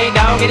get Nate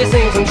Dogg, get to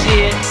sing some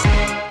shit.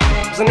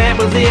 And that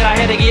was it, I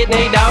had to get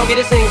Nate Dogg, get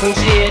to sing some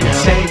shit.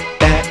 Shake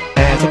that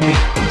ass with me,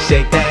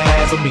 shake that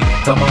ass with me.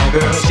 Come on,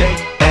 girl,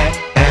 shake that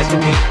ass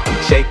with me,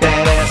 shake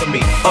that ass with me.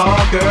 Oh,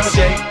 girl,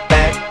 shake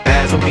that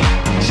ass with me,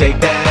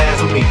 shake that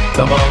ass with me.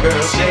 Come on, girl,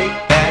 shake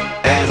that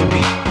ass with me,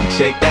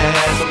 shake that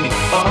ass with me.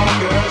 Oh,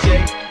 girl,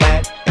 shake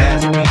that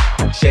ass with me,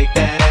 shake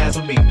that ass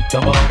with me.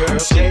 Come on, girl,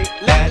 shake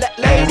that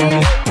ass with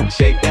me,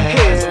 shake that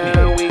ass with me.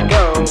 Here we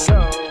go.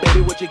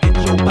 Baby, where'd you get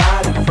your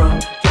body from?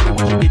 Tell me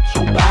where'd you get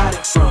your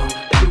body from?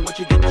 Where'd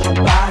you get your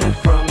body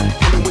from?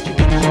 Tell me where'd you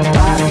get your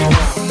body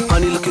from?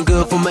 Honey looking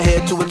good from her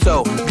head to her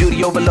toe.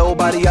 Beauty overload,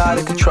 body out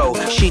of control.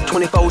 She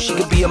 24, she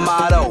could be a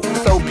model.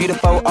 So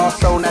beautiful,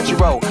 also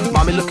natural.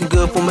 Mommy looking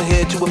good from her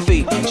head to her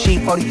feet. She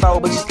 44,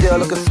 but she still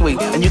looking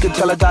sweet. And you can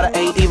tell her daughter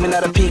ain't even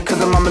at her peak, cause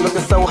her mama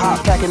looking so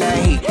hot, packing that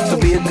heat. So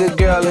be a good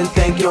girl and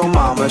thank your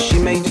mama. She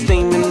made you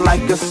steaming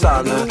like a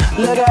sauna.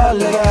 Look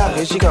out,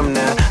 here she come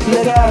now.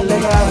 Look out,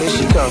 here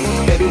she come.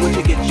 Baby, where'd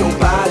you get your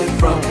body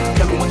from?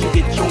 Tell me where'd you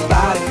get your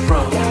body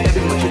from? Baby,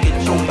 where'd you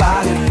get your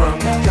body from?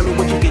 Tell me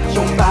where'd you get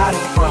your body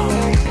from?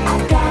 I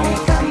got it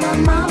from my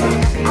mama.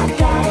 I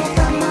got it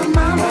from my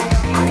mama.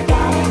 I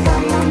got it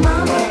from my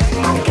mama.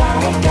 I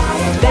got it.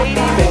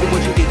 Baby,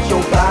 where'd you get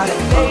your body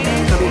from?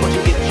 Tell me where'd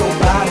you get your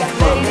body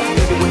from?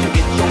 Baby, where'd you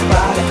get your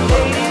body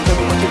from? Tell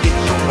me where'd you get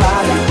your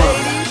body from?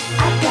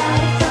 I got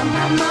it from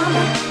my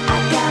mama. I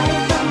got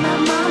it from my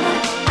mama.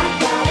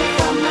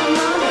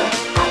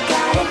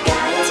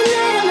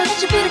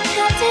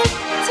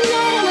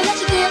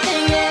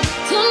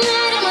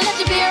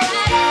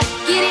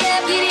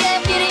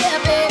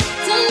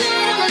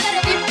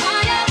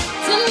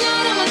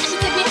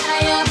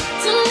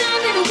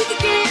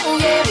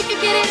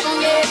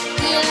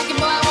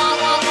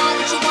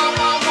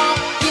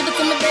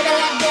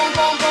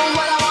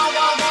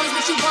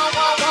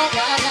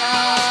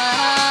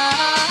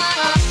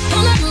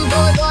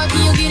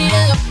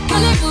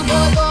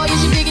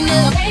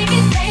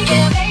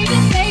 Yeah, baby,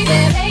 baby,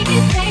 baby,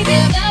 baby,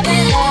 love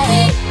it, love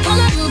it.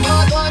 Come on, rude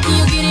boy, boy, can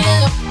you get it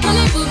up?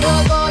 Come on, rude boy,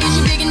 boy, is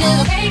you big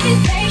enough? Baby,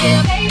 baby,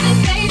 baby,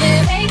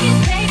 baby, baby,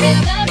 baby,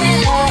 love it,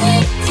 love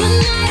it.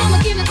 Tonight I'ma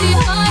give it to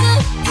you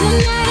harder.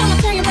 Tonight I'ma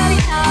turn your body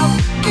out.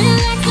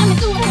 Relax, let me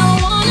do it how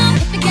I wanna.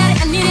 If you got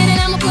it, I need it, and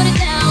I'ma put it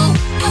down.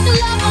 But the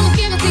love I'ma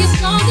give it to you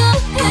stronger.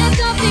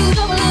 Heads up, things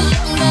go a little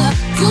longer.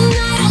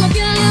 Tonight I'ma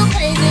get a little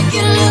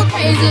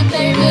crazy,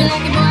 baby.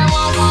 Like it, boy, I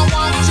want,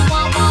 what you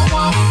want.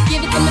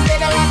 Give it to me,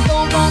 baby, like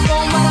boom, boom,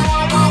 boom. What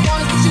I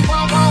want is what you want.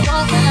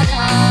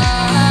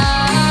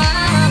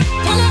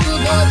 Come on,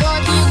 rude boy, boy,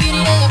 can you get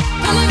it up?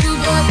 Come on,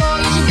 rude boy,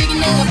 boy, is you big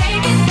enough?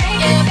 Baby,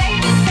 baby,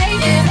 baby,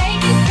 baby,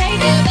 baby,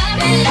 baby,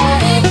 love it,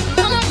 love it.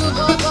 Come on, rude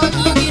boy, boy,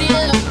 can you get it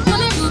up?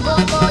 Come on, rude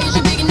boy, boy, is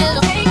you big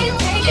enough? Baby,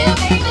 baby,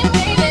 baby,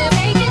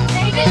 baby,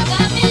 baby,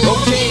 love it,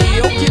 love it.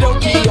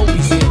 Okay,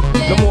 Opie's here.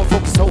 No more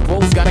focus,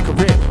 hobo's got a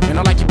career. And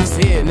I like you was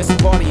here, and there's a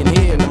party in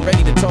here. And I'm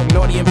ready to talk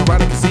naughty, and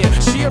Veronica's here.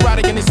 She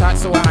erotic and it's hot,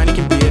 so I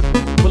Heineken beer.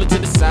 Pull it to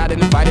the side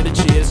and invite her to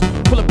cheers.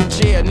 Pull up a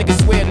chair,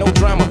 niggas swear, no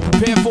drama.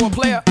 Prepare for a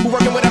player who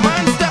working with a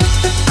mind step.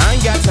 I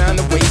ain't got time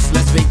to waste,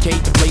 let's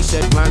vacate the place,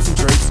 shed blinds and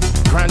drapes.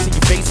 Grind to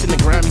your face in the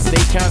grimy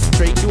state,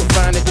 concentrate. You will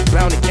find that you're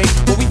bound to cake.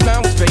 What we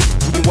found was fake.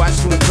 We can watch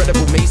two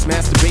incredible mates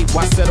masturbate.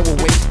 Why settle a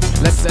wait?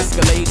 Let's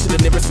escalate to the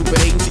nearest Super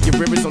 8 to your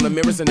rivers on the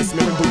mirrors and it's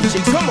mirror booty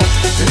cheeks. Come on!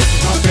 And this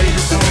is my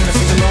favorite song, I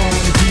sing along.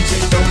 The DJ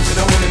throws it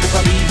on, and if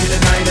I leave here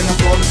tonight and I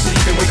fall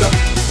asleep and wake up,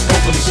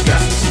 hopefully she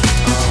got some teeth.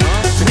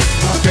 And this is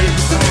my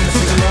favorite song, I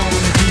sing along.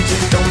 The DJ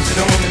throws it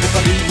on, and if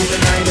I leave here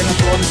tonight and I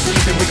fall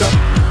asleep and wake up,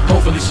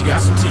 hopefully she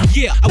got some teeth.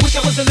 Yeah, I wish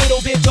I was a little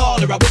bit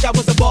taller. I wish I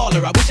was a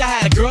baller. I wish I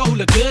had a girl who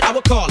looked good, I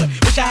would call her.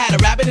 Wish I had a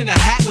rabbit in a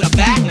hat with a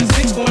bat and a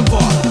 6-point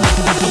baller.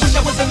 I wish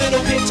I was a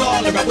little bit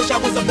taller. I wish I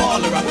was a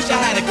baller. I wish I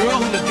had a girl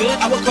who looked good,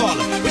 I would call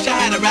her. Wish I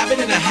had a rabbit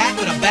in a hat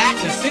with a bat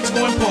and a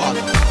 6-point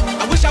baller.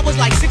 I wish I was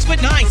like 6'9"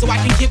 so I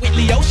can get with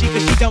Leoshi,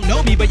 cause she don't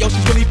know me, but yo,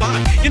 she's really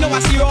fine. You know I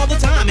see her all the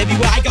time,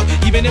 everywhere I go.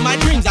 Even in my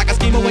dreams, I can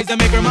scheme of ways to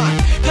make her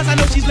mine. Cause I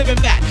know she's living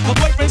fat. Her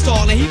boyfriend's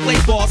tall and he plays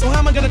ball, so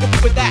how am I gonna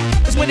compete with that?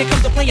 Cause when it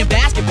comes to playing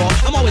basketball,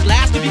 I'm always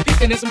last to be picked,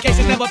 and in some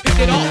cases never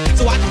picked at all.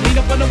 So I just lean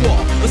up on the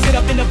wall, or sit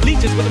up in the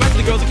bleachers with the rest of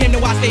the girls who came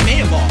to watch they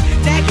man ball.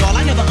 Tag y'all,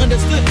 I never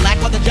understood black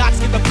while the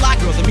jocks get the fly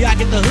girls, and me I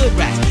get the hood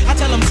rats. I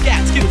tell them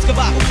scat, skittles,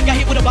 kabobble, got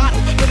hit with a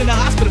bottle, put in the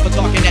hospital for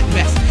talking that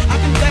mess.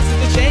 I confess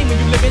it's a shame when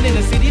you living in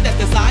a city that's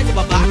the size of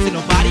a box and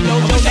nobody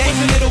knows your name. I wish I was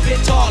a little bit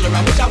taller,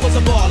 I wish I was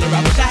a baller.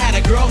 I wish I had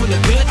a girl who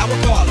looked good, I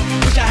would call her.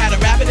 Wish I had a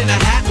rabbit in a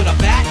hat with a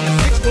bat and a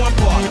 6-point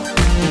baller.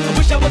 I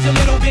wish I was a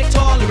little bit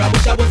taller, I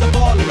wish I was a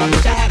baller. I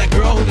wish I had a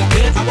girl who looked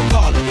good, I would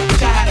call her.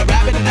 Wish I had a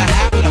rabbit in a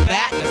hat with a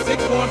bat and a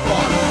 6-point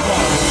baller.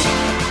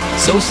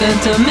 So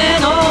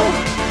sentimental,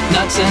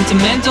 not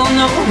sentimental,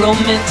 no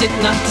romantic,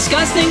 not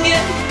disgusting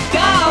yet.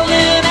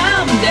 Darling,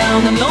 I'm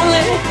down and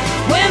lonely.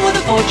 When with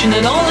a fortune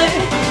and only,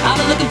 I've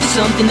been looking for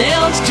something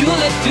else. Do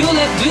it,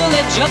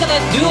 juggle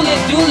it, do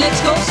it,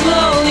 let's go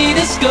slowly.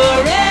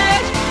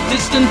 Discouraged,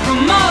 distant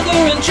from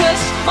other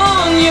interests.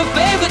 On your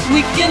favorite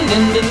weekend,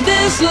 and in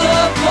this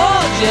love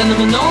for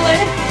gentlemen only.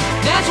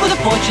 That's with a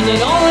fortune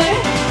and only.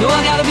 No,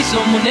 I gotta be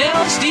someone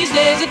else. These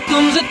days it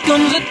comes and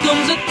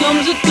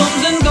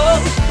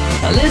goes.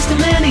 A list of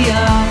mania,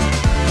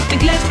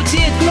 think let's see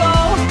it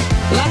grow.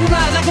 Like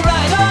a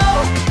ride,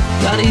 oh.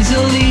 Not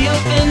easily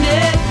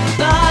offended,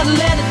 not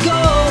let it go.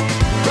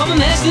 From a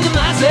mess to the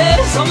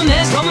masses, from a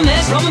mess to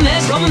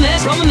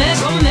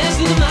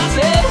the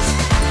masses.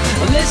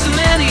 A list of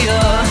mania,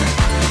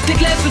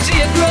 think let's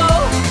see it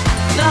grow.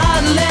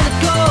 Not let it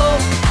go.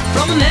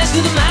 From a mess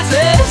to the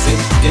masses. This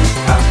is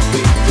how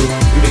we do.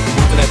 We make a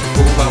move and act a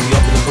fool while we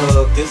up in the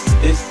club. This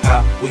is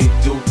how we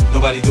do.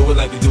 Nobody do it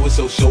like we do it,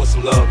 so show us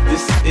some love.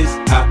 This is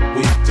how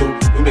we do.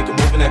 We make a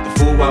move and act a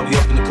fool while we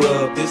up in the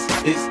club. This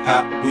is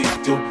how we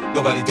do.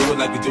 Nobody do it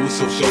like we do it,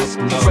 so show us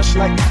some love. Fresh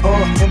like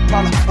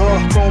Impala,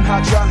 chrome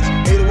hydraulics,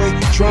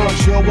 808 drums.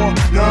 You don't want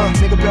none,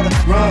 nigga better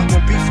run.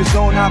 When beef is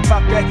on, I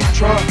pop that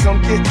trunk.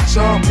 Come get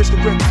some, pistol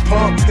grip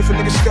pump. If a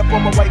nigga step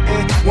on my white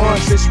air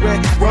ones, this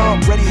red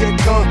rum, ready here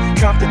come.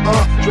 Compton,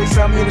 Dre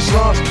found me in the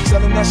slums,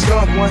 selling that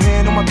skunk. One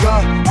hand on my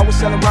gun, I was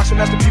selling rocks when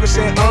Master P was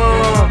saying,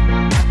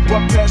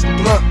 Buck past the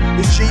blunt.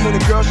 This G and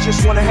the girls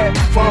just wanna have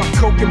fun.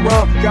 Coke and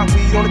rum, got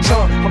weed on the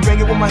tongue. I'm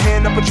banging with my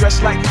hand up a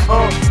dress like,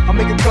 I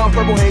make it come,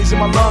 purple haze in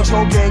my lungs.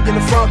 Whole gang in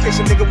the front, case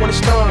a nigga wanna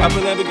stun. I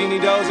put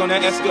Lamborghini doors on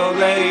that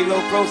Escalade.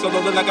 Low pro, so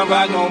look like I'm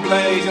riding on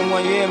blades. In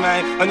 1 year,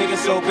 man, a nigga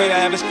so great. I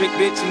have a strict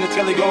bitch in the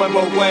telly going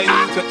both ways.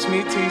 Touch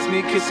me, tease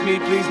me, kiss me,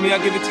 please me. I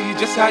give it to you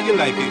just how you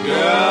like it,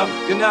 girl.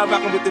 You're now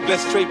rocking with the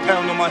best straight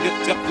pound on my hip,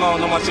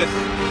 Teflon on my chest.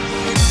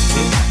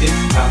 This is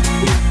how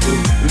we do.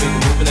 We make a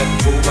move and act a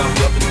fool while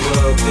we up in the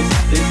club. This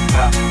is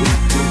how we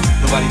do.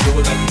 Nobody do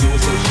it like we do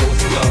it, so show us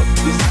some love.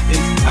 This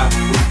is how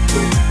we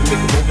do. We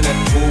make a move and act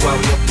a fool while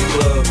we up in the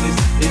club. This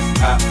is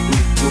how we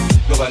do.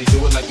 Nobody do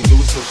it like we do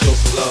it, so show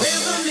some love.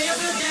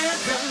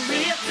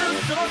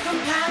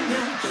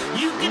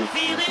 You can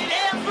feel it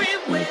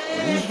everywhere.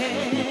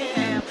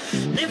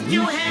 Lift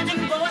your hands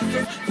and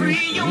voices,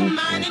 free your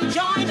mind and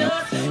join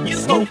us. You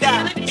smoked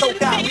out,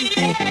 sold out. We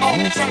think all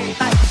the chain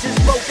like we just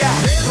broke out.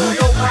 You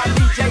know my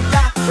DJ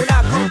fly when I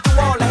come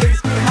through, all the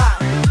haters get high.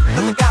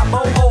 'Cause I got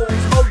more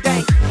hoes, more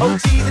dank, more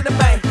cheese in the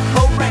bank,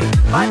 more rain.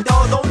 My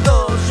dogs on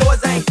love,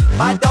 shores ain't.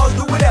 My dogs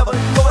do whatever,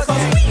 yours on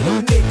sweet. Them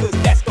niggas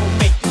that's gon'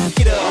 make you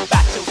get up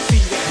out your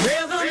seat.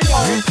 Come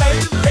on,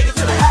 baby, take it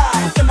to the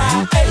high.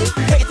 M.I.A.,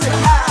 take it to the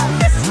high.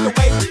 This is the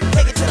way,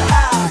 take it to the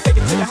high. Take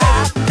it to the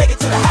high, take it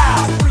to the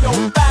high.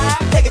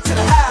 305, take it to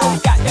the high. We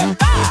got that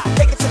vibe,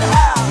 take it to the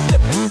high.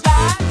 Slip and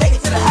slide, take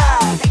it to the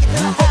high. Take it to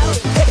the high,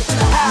 take it to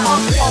the high.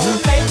 Come on,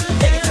 baby,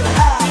 take it to the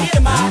high.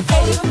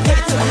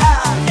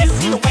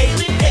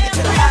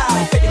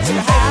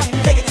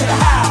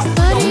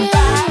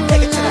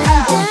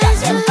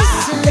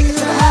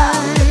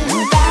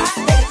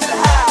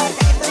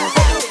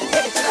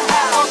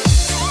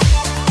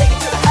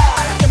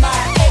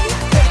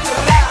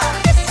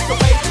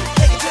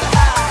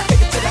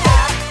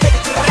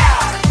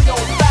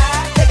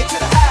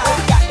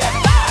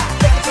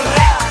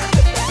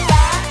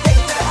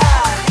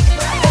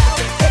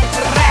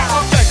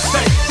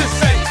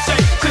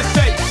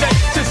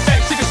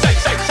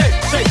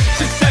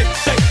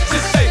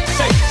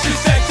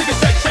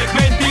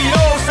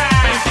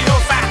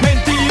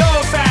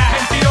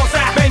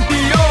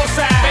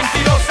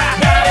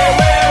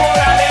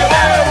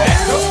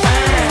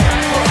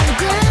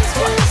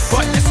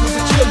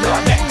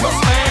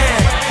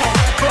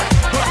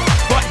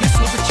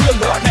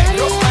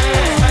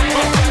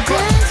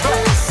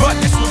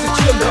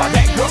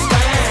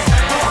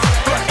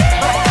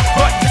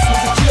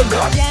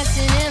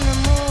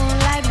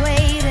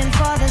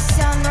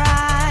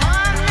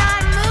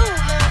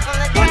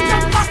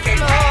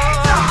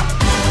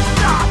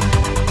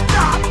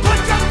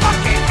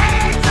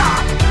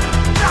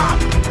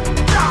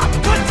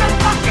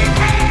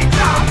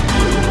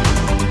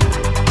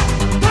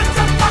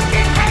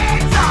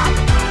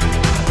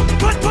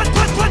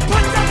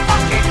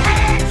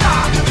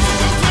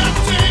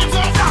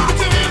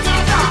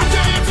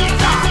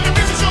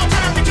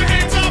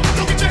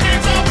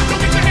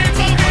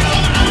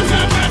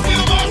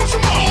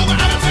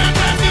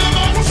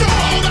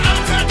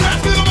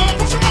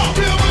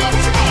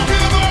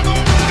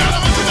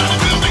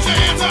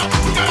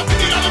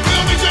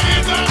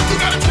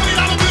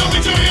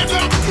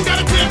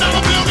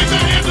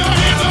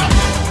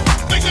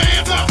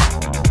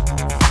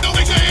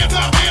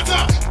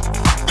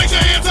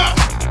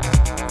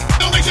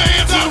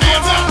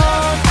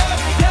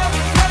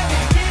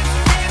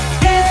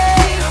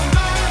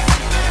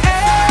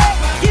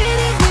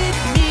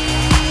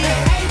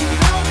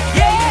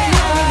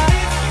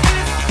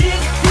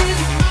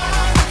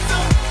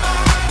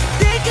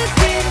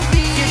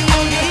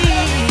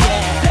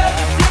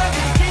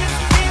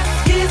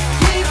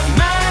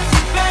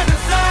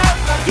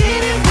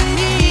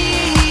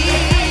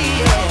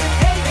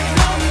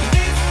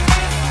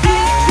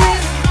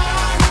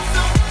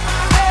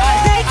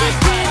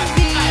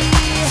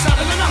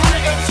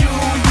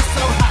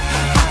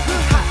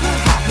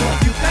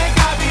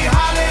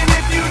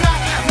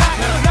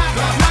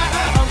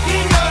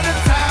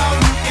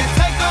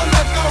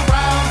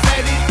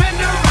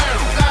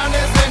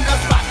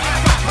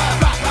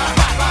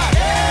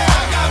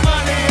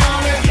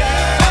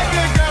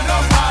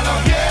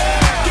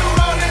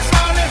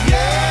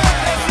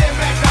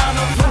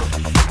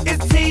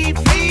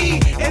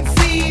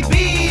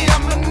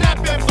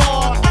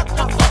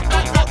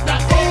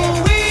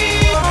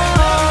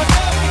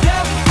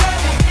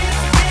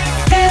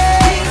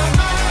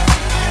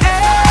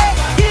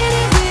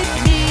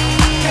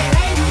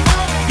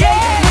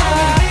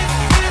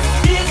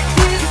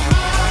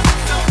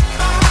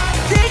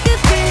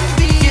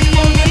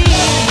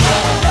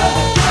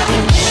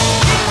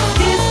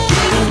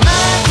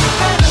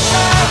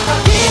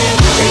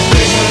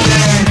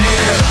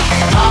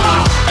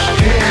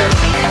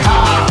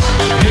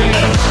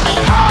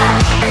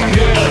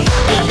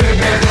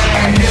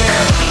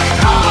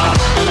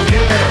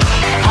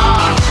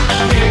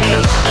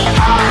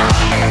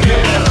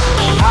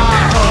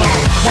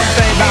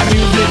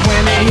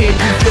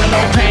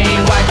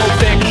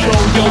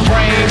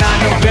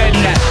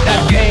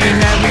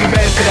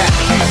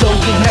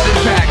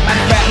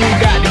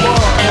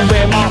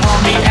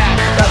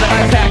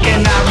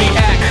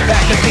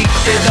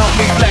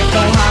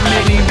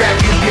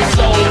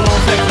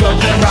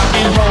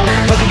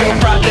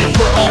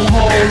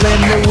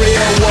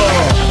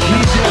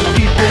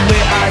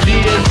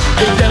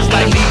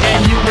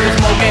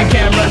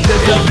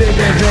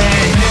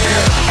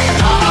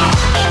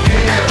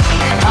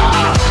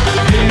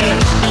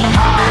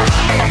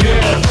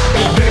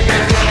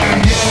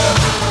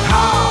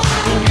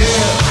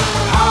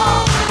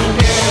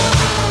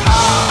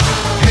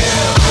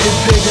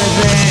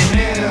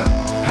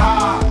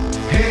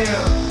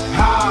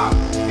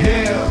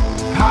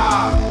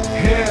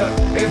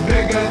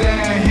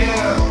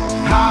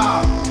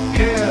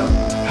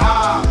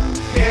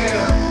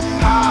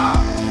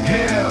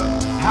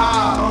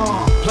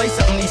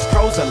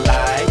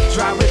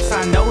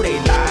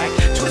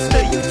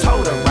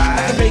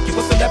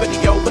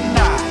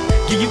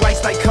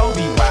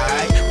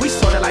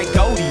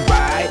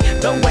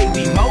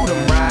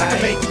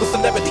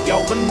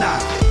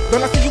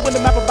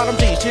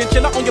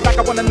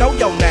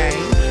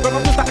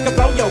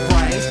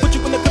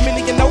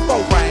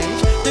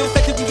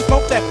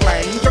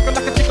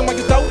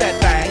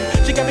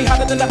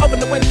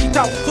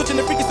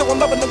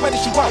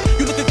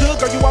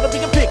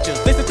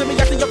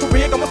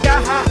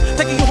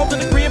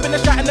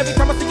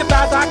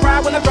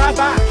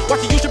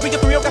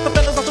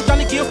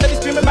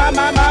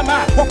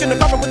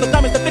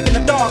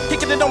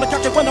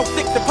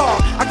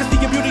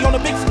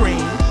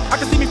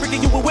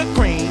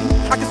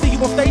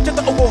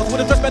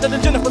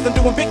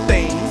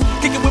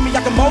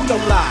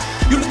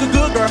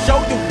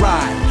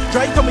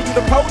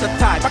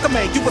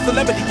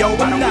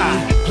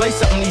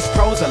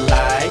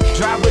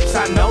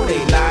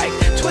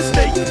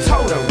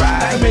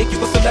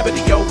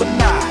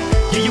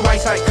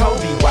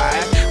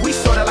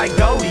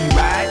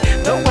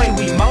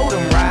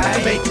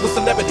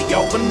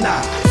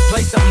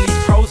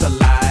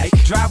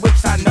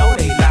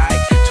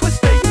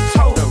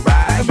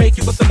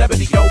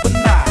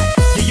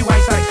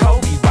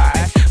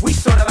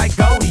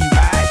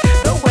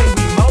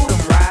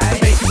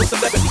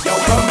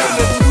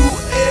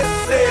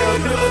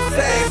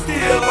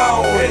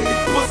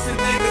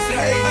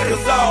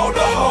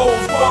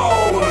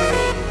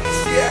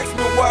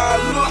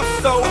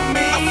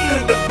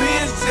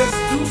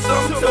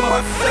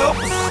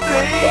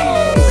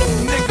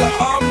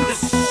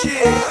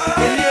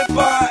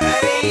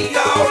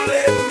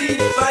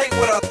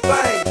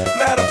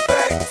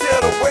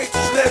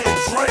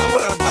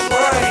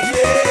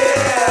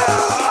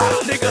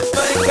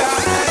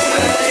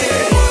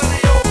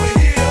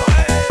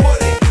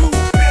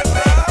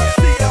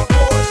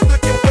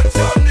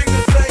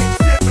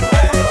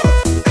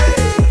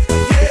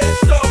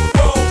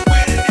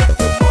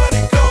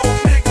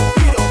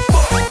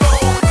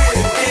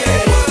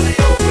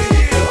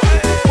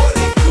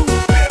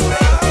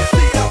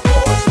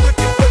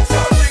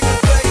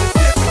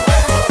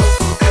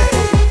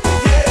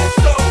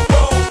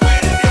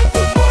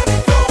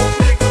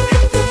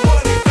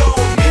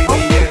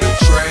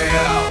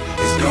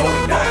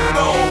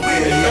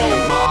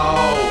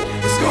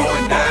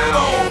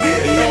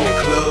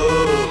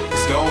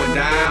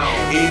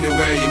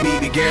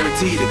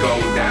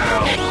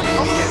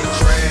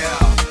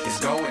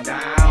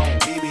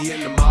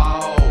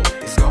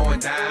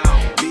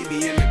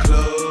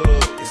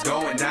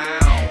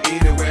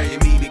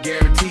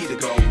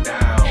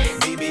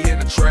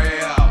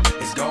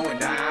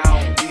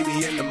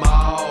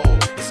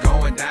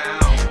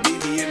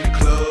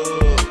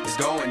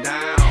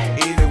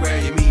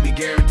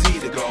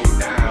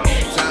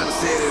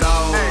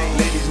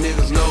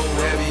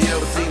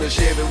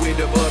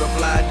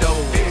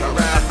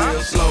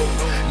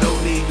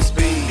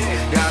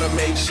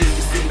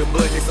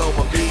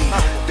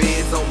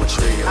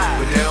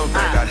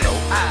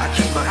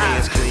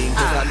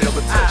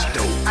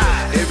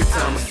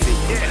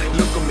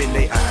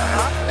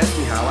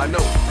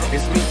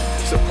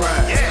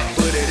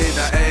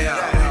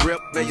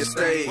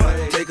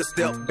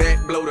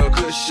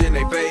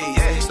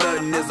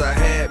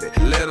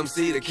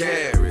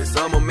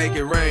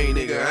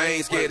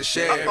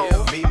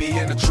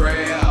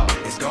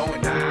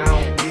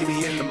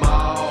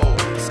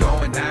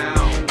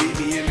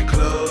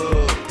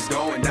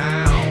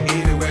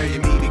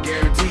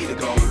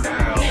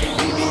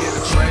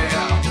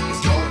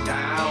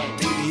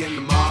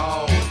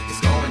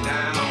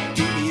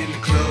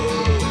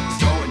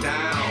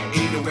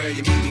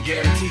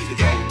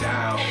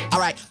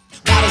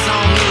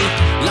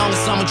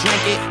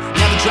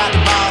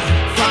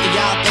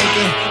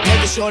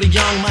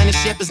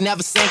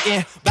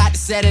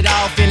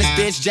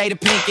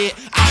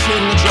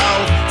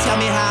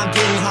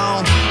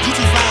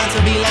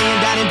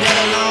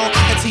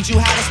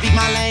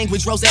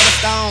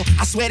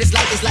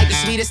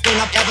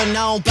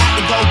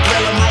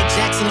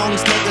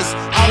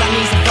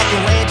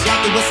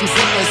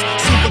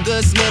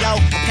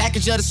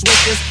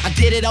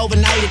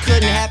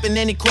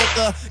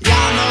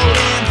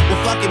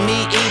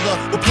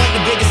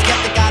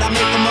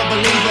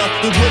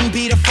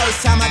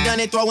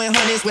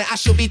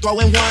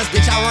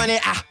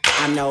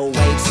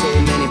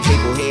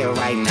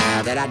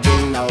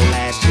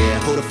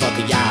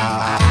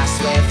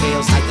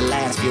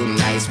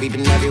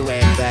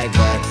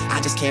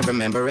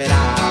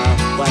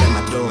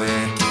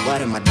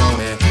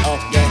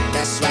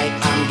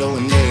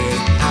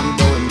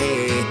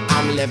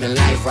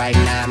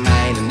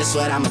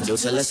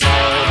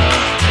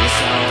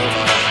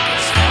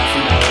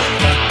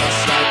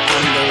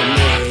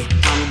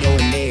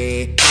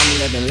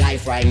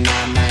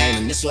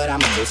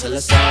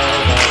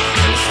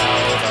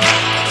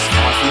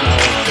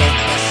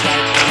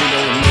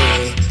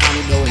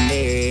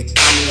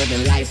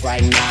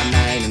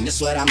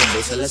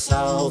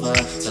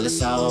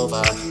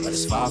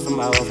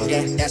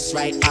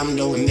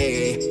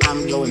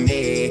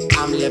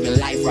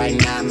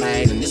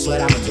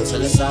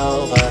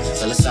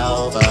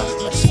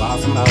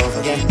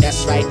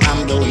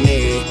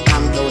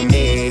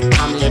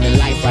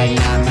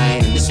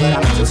 I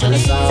listen to the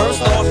song.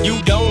 First off,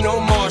 you don't know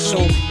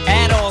Marshall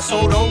at all,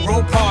 so don't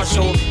grow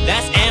partial.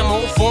 That's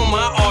ammo for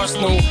my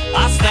arsenal.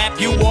 I slap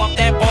you off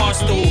that bar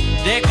stool.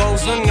 There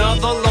goes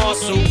another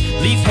lawsuit.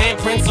 Leave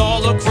handprints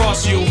all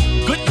across you.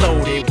 Good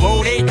loaded,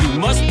 woaded, you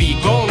must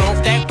be going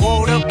off that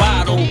water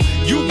bottle.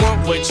 You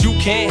want what you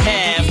can't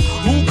have.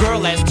 Ooh, girl,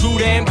 that's too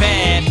damn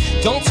bad.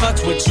 Don't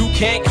touch what you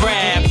can't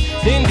grab.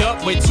 End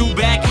up with two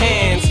back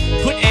hands.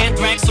 Put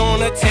anthrax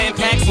on a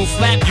Tampax and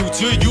slap you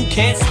till you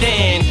can't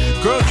stand.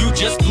 Girl, you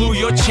just blew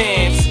your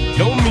chance.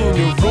 Don't mean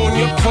to ruin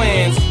your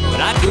plans,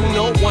 but I do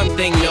know one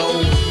thing,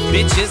 no.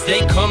 Bitches, they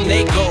come,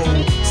 they go.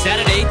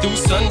 Saturday through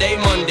Sunday,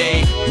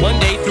 Monday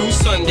through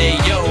Sunday,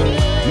 yo.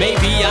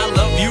 Maybe I'll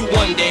love you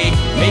one day.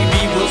 Maybe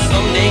we'll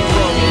someday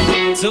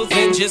grow. Till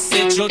then, just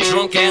sit your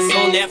drunk ass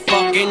on that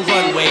fucking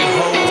runway,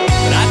 ho.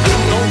 But I do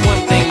know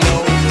one thing, no.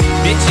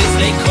 Bitches,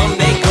 they come,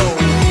 they go.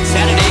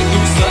 Saturday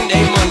through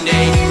Sunday,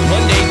 Monday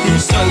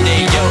through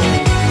Sunday, yo.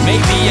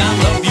 Maybe I'll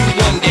love you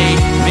one day.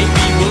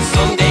 Maybe we'll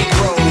someday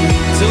grow.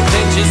 Till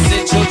then, just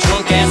sit your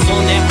drunk ass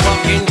on that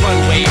fucking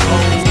runway, ho.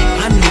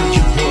 I know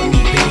you want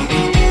me,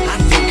 baby. I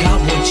think I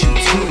want you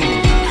too.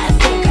 I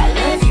think I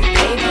love you,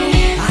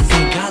 baby. I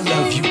think I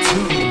love you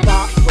too.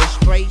 Start with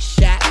straight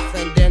shots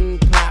and then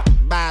pop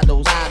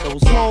bottles.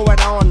 Pouring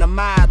on the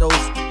models.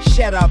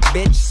 Shut up,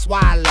 bitch,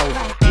 swallow.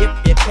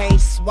 If you can't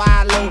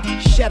swallow,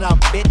 shut up,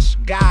 bitch,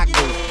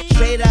 goggle.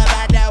 Straight up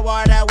out that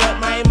water with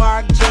my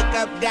Mark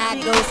Jacob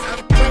goggles.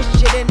 I'm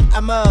fresher than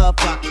a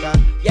motherfucker.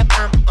 Yep,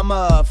 I'm a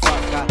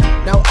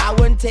motherfucker. No, I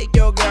wouldn't take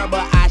your girl,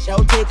 but I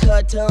shall take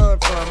her tongue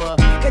from her.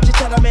 Could you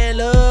tell a man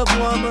love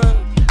woman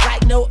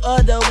like no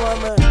other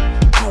woman?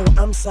 Oh,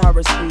 I'm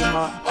sorry,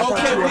 sweetheart. I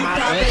thought you were my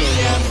other.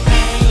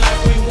 Champagne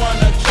like we won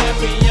a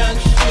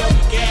championship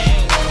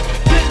game.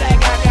 Feel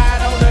like I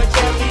got on the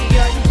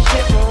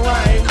championship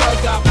ring.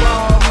 'Cause I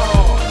ball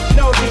hard.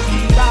 No, this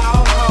be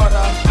ball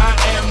harder. I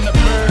am the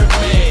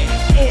Birdman.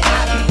 And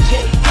I be J.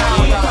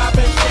 We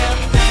poppin'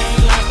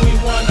 champagne like we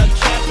won a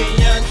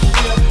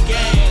championship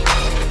game.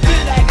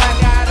 Feel like I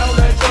got on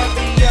the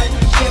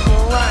championship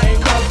ring.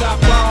 'Cause I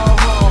ball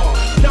hard.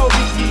 No,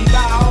 this be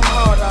ball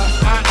harder.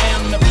 I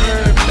am the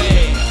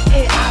Birdman.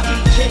 And I be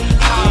J.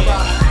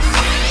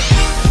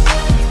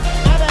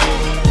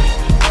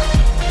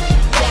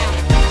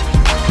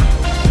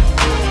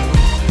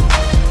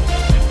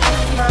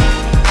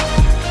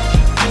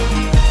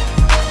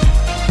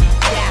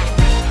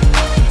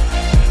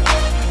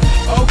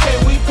 Okay,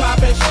 we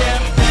poppin'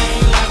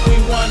 champagne like we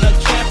won a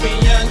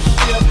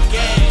championship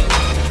game.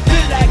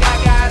 Feel like I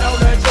got on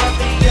the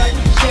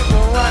championship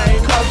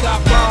ring. 'Cause I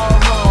ball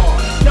hard.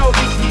 No,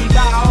 this be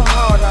ball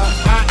harder.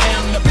 I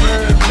am the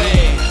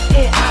Birdman.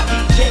 And I be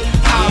J.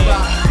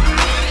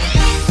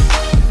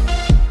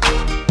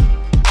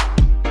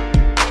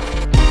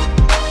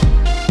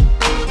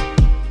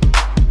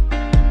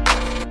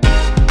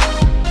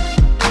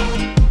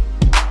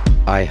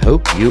 I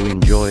hope you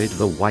enjoyed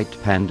the White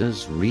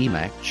Panda's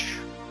rematch.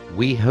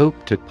 We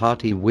hope to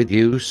party with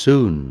you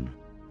soon.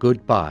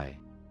 Goodbye.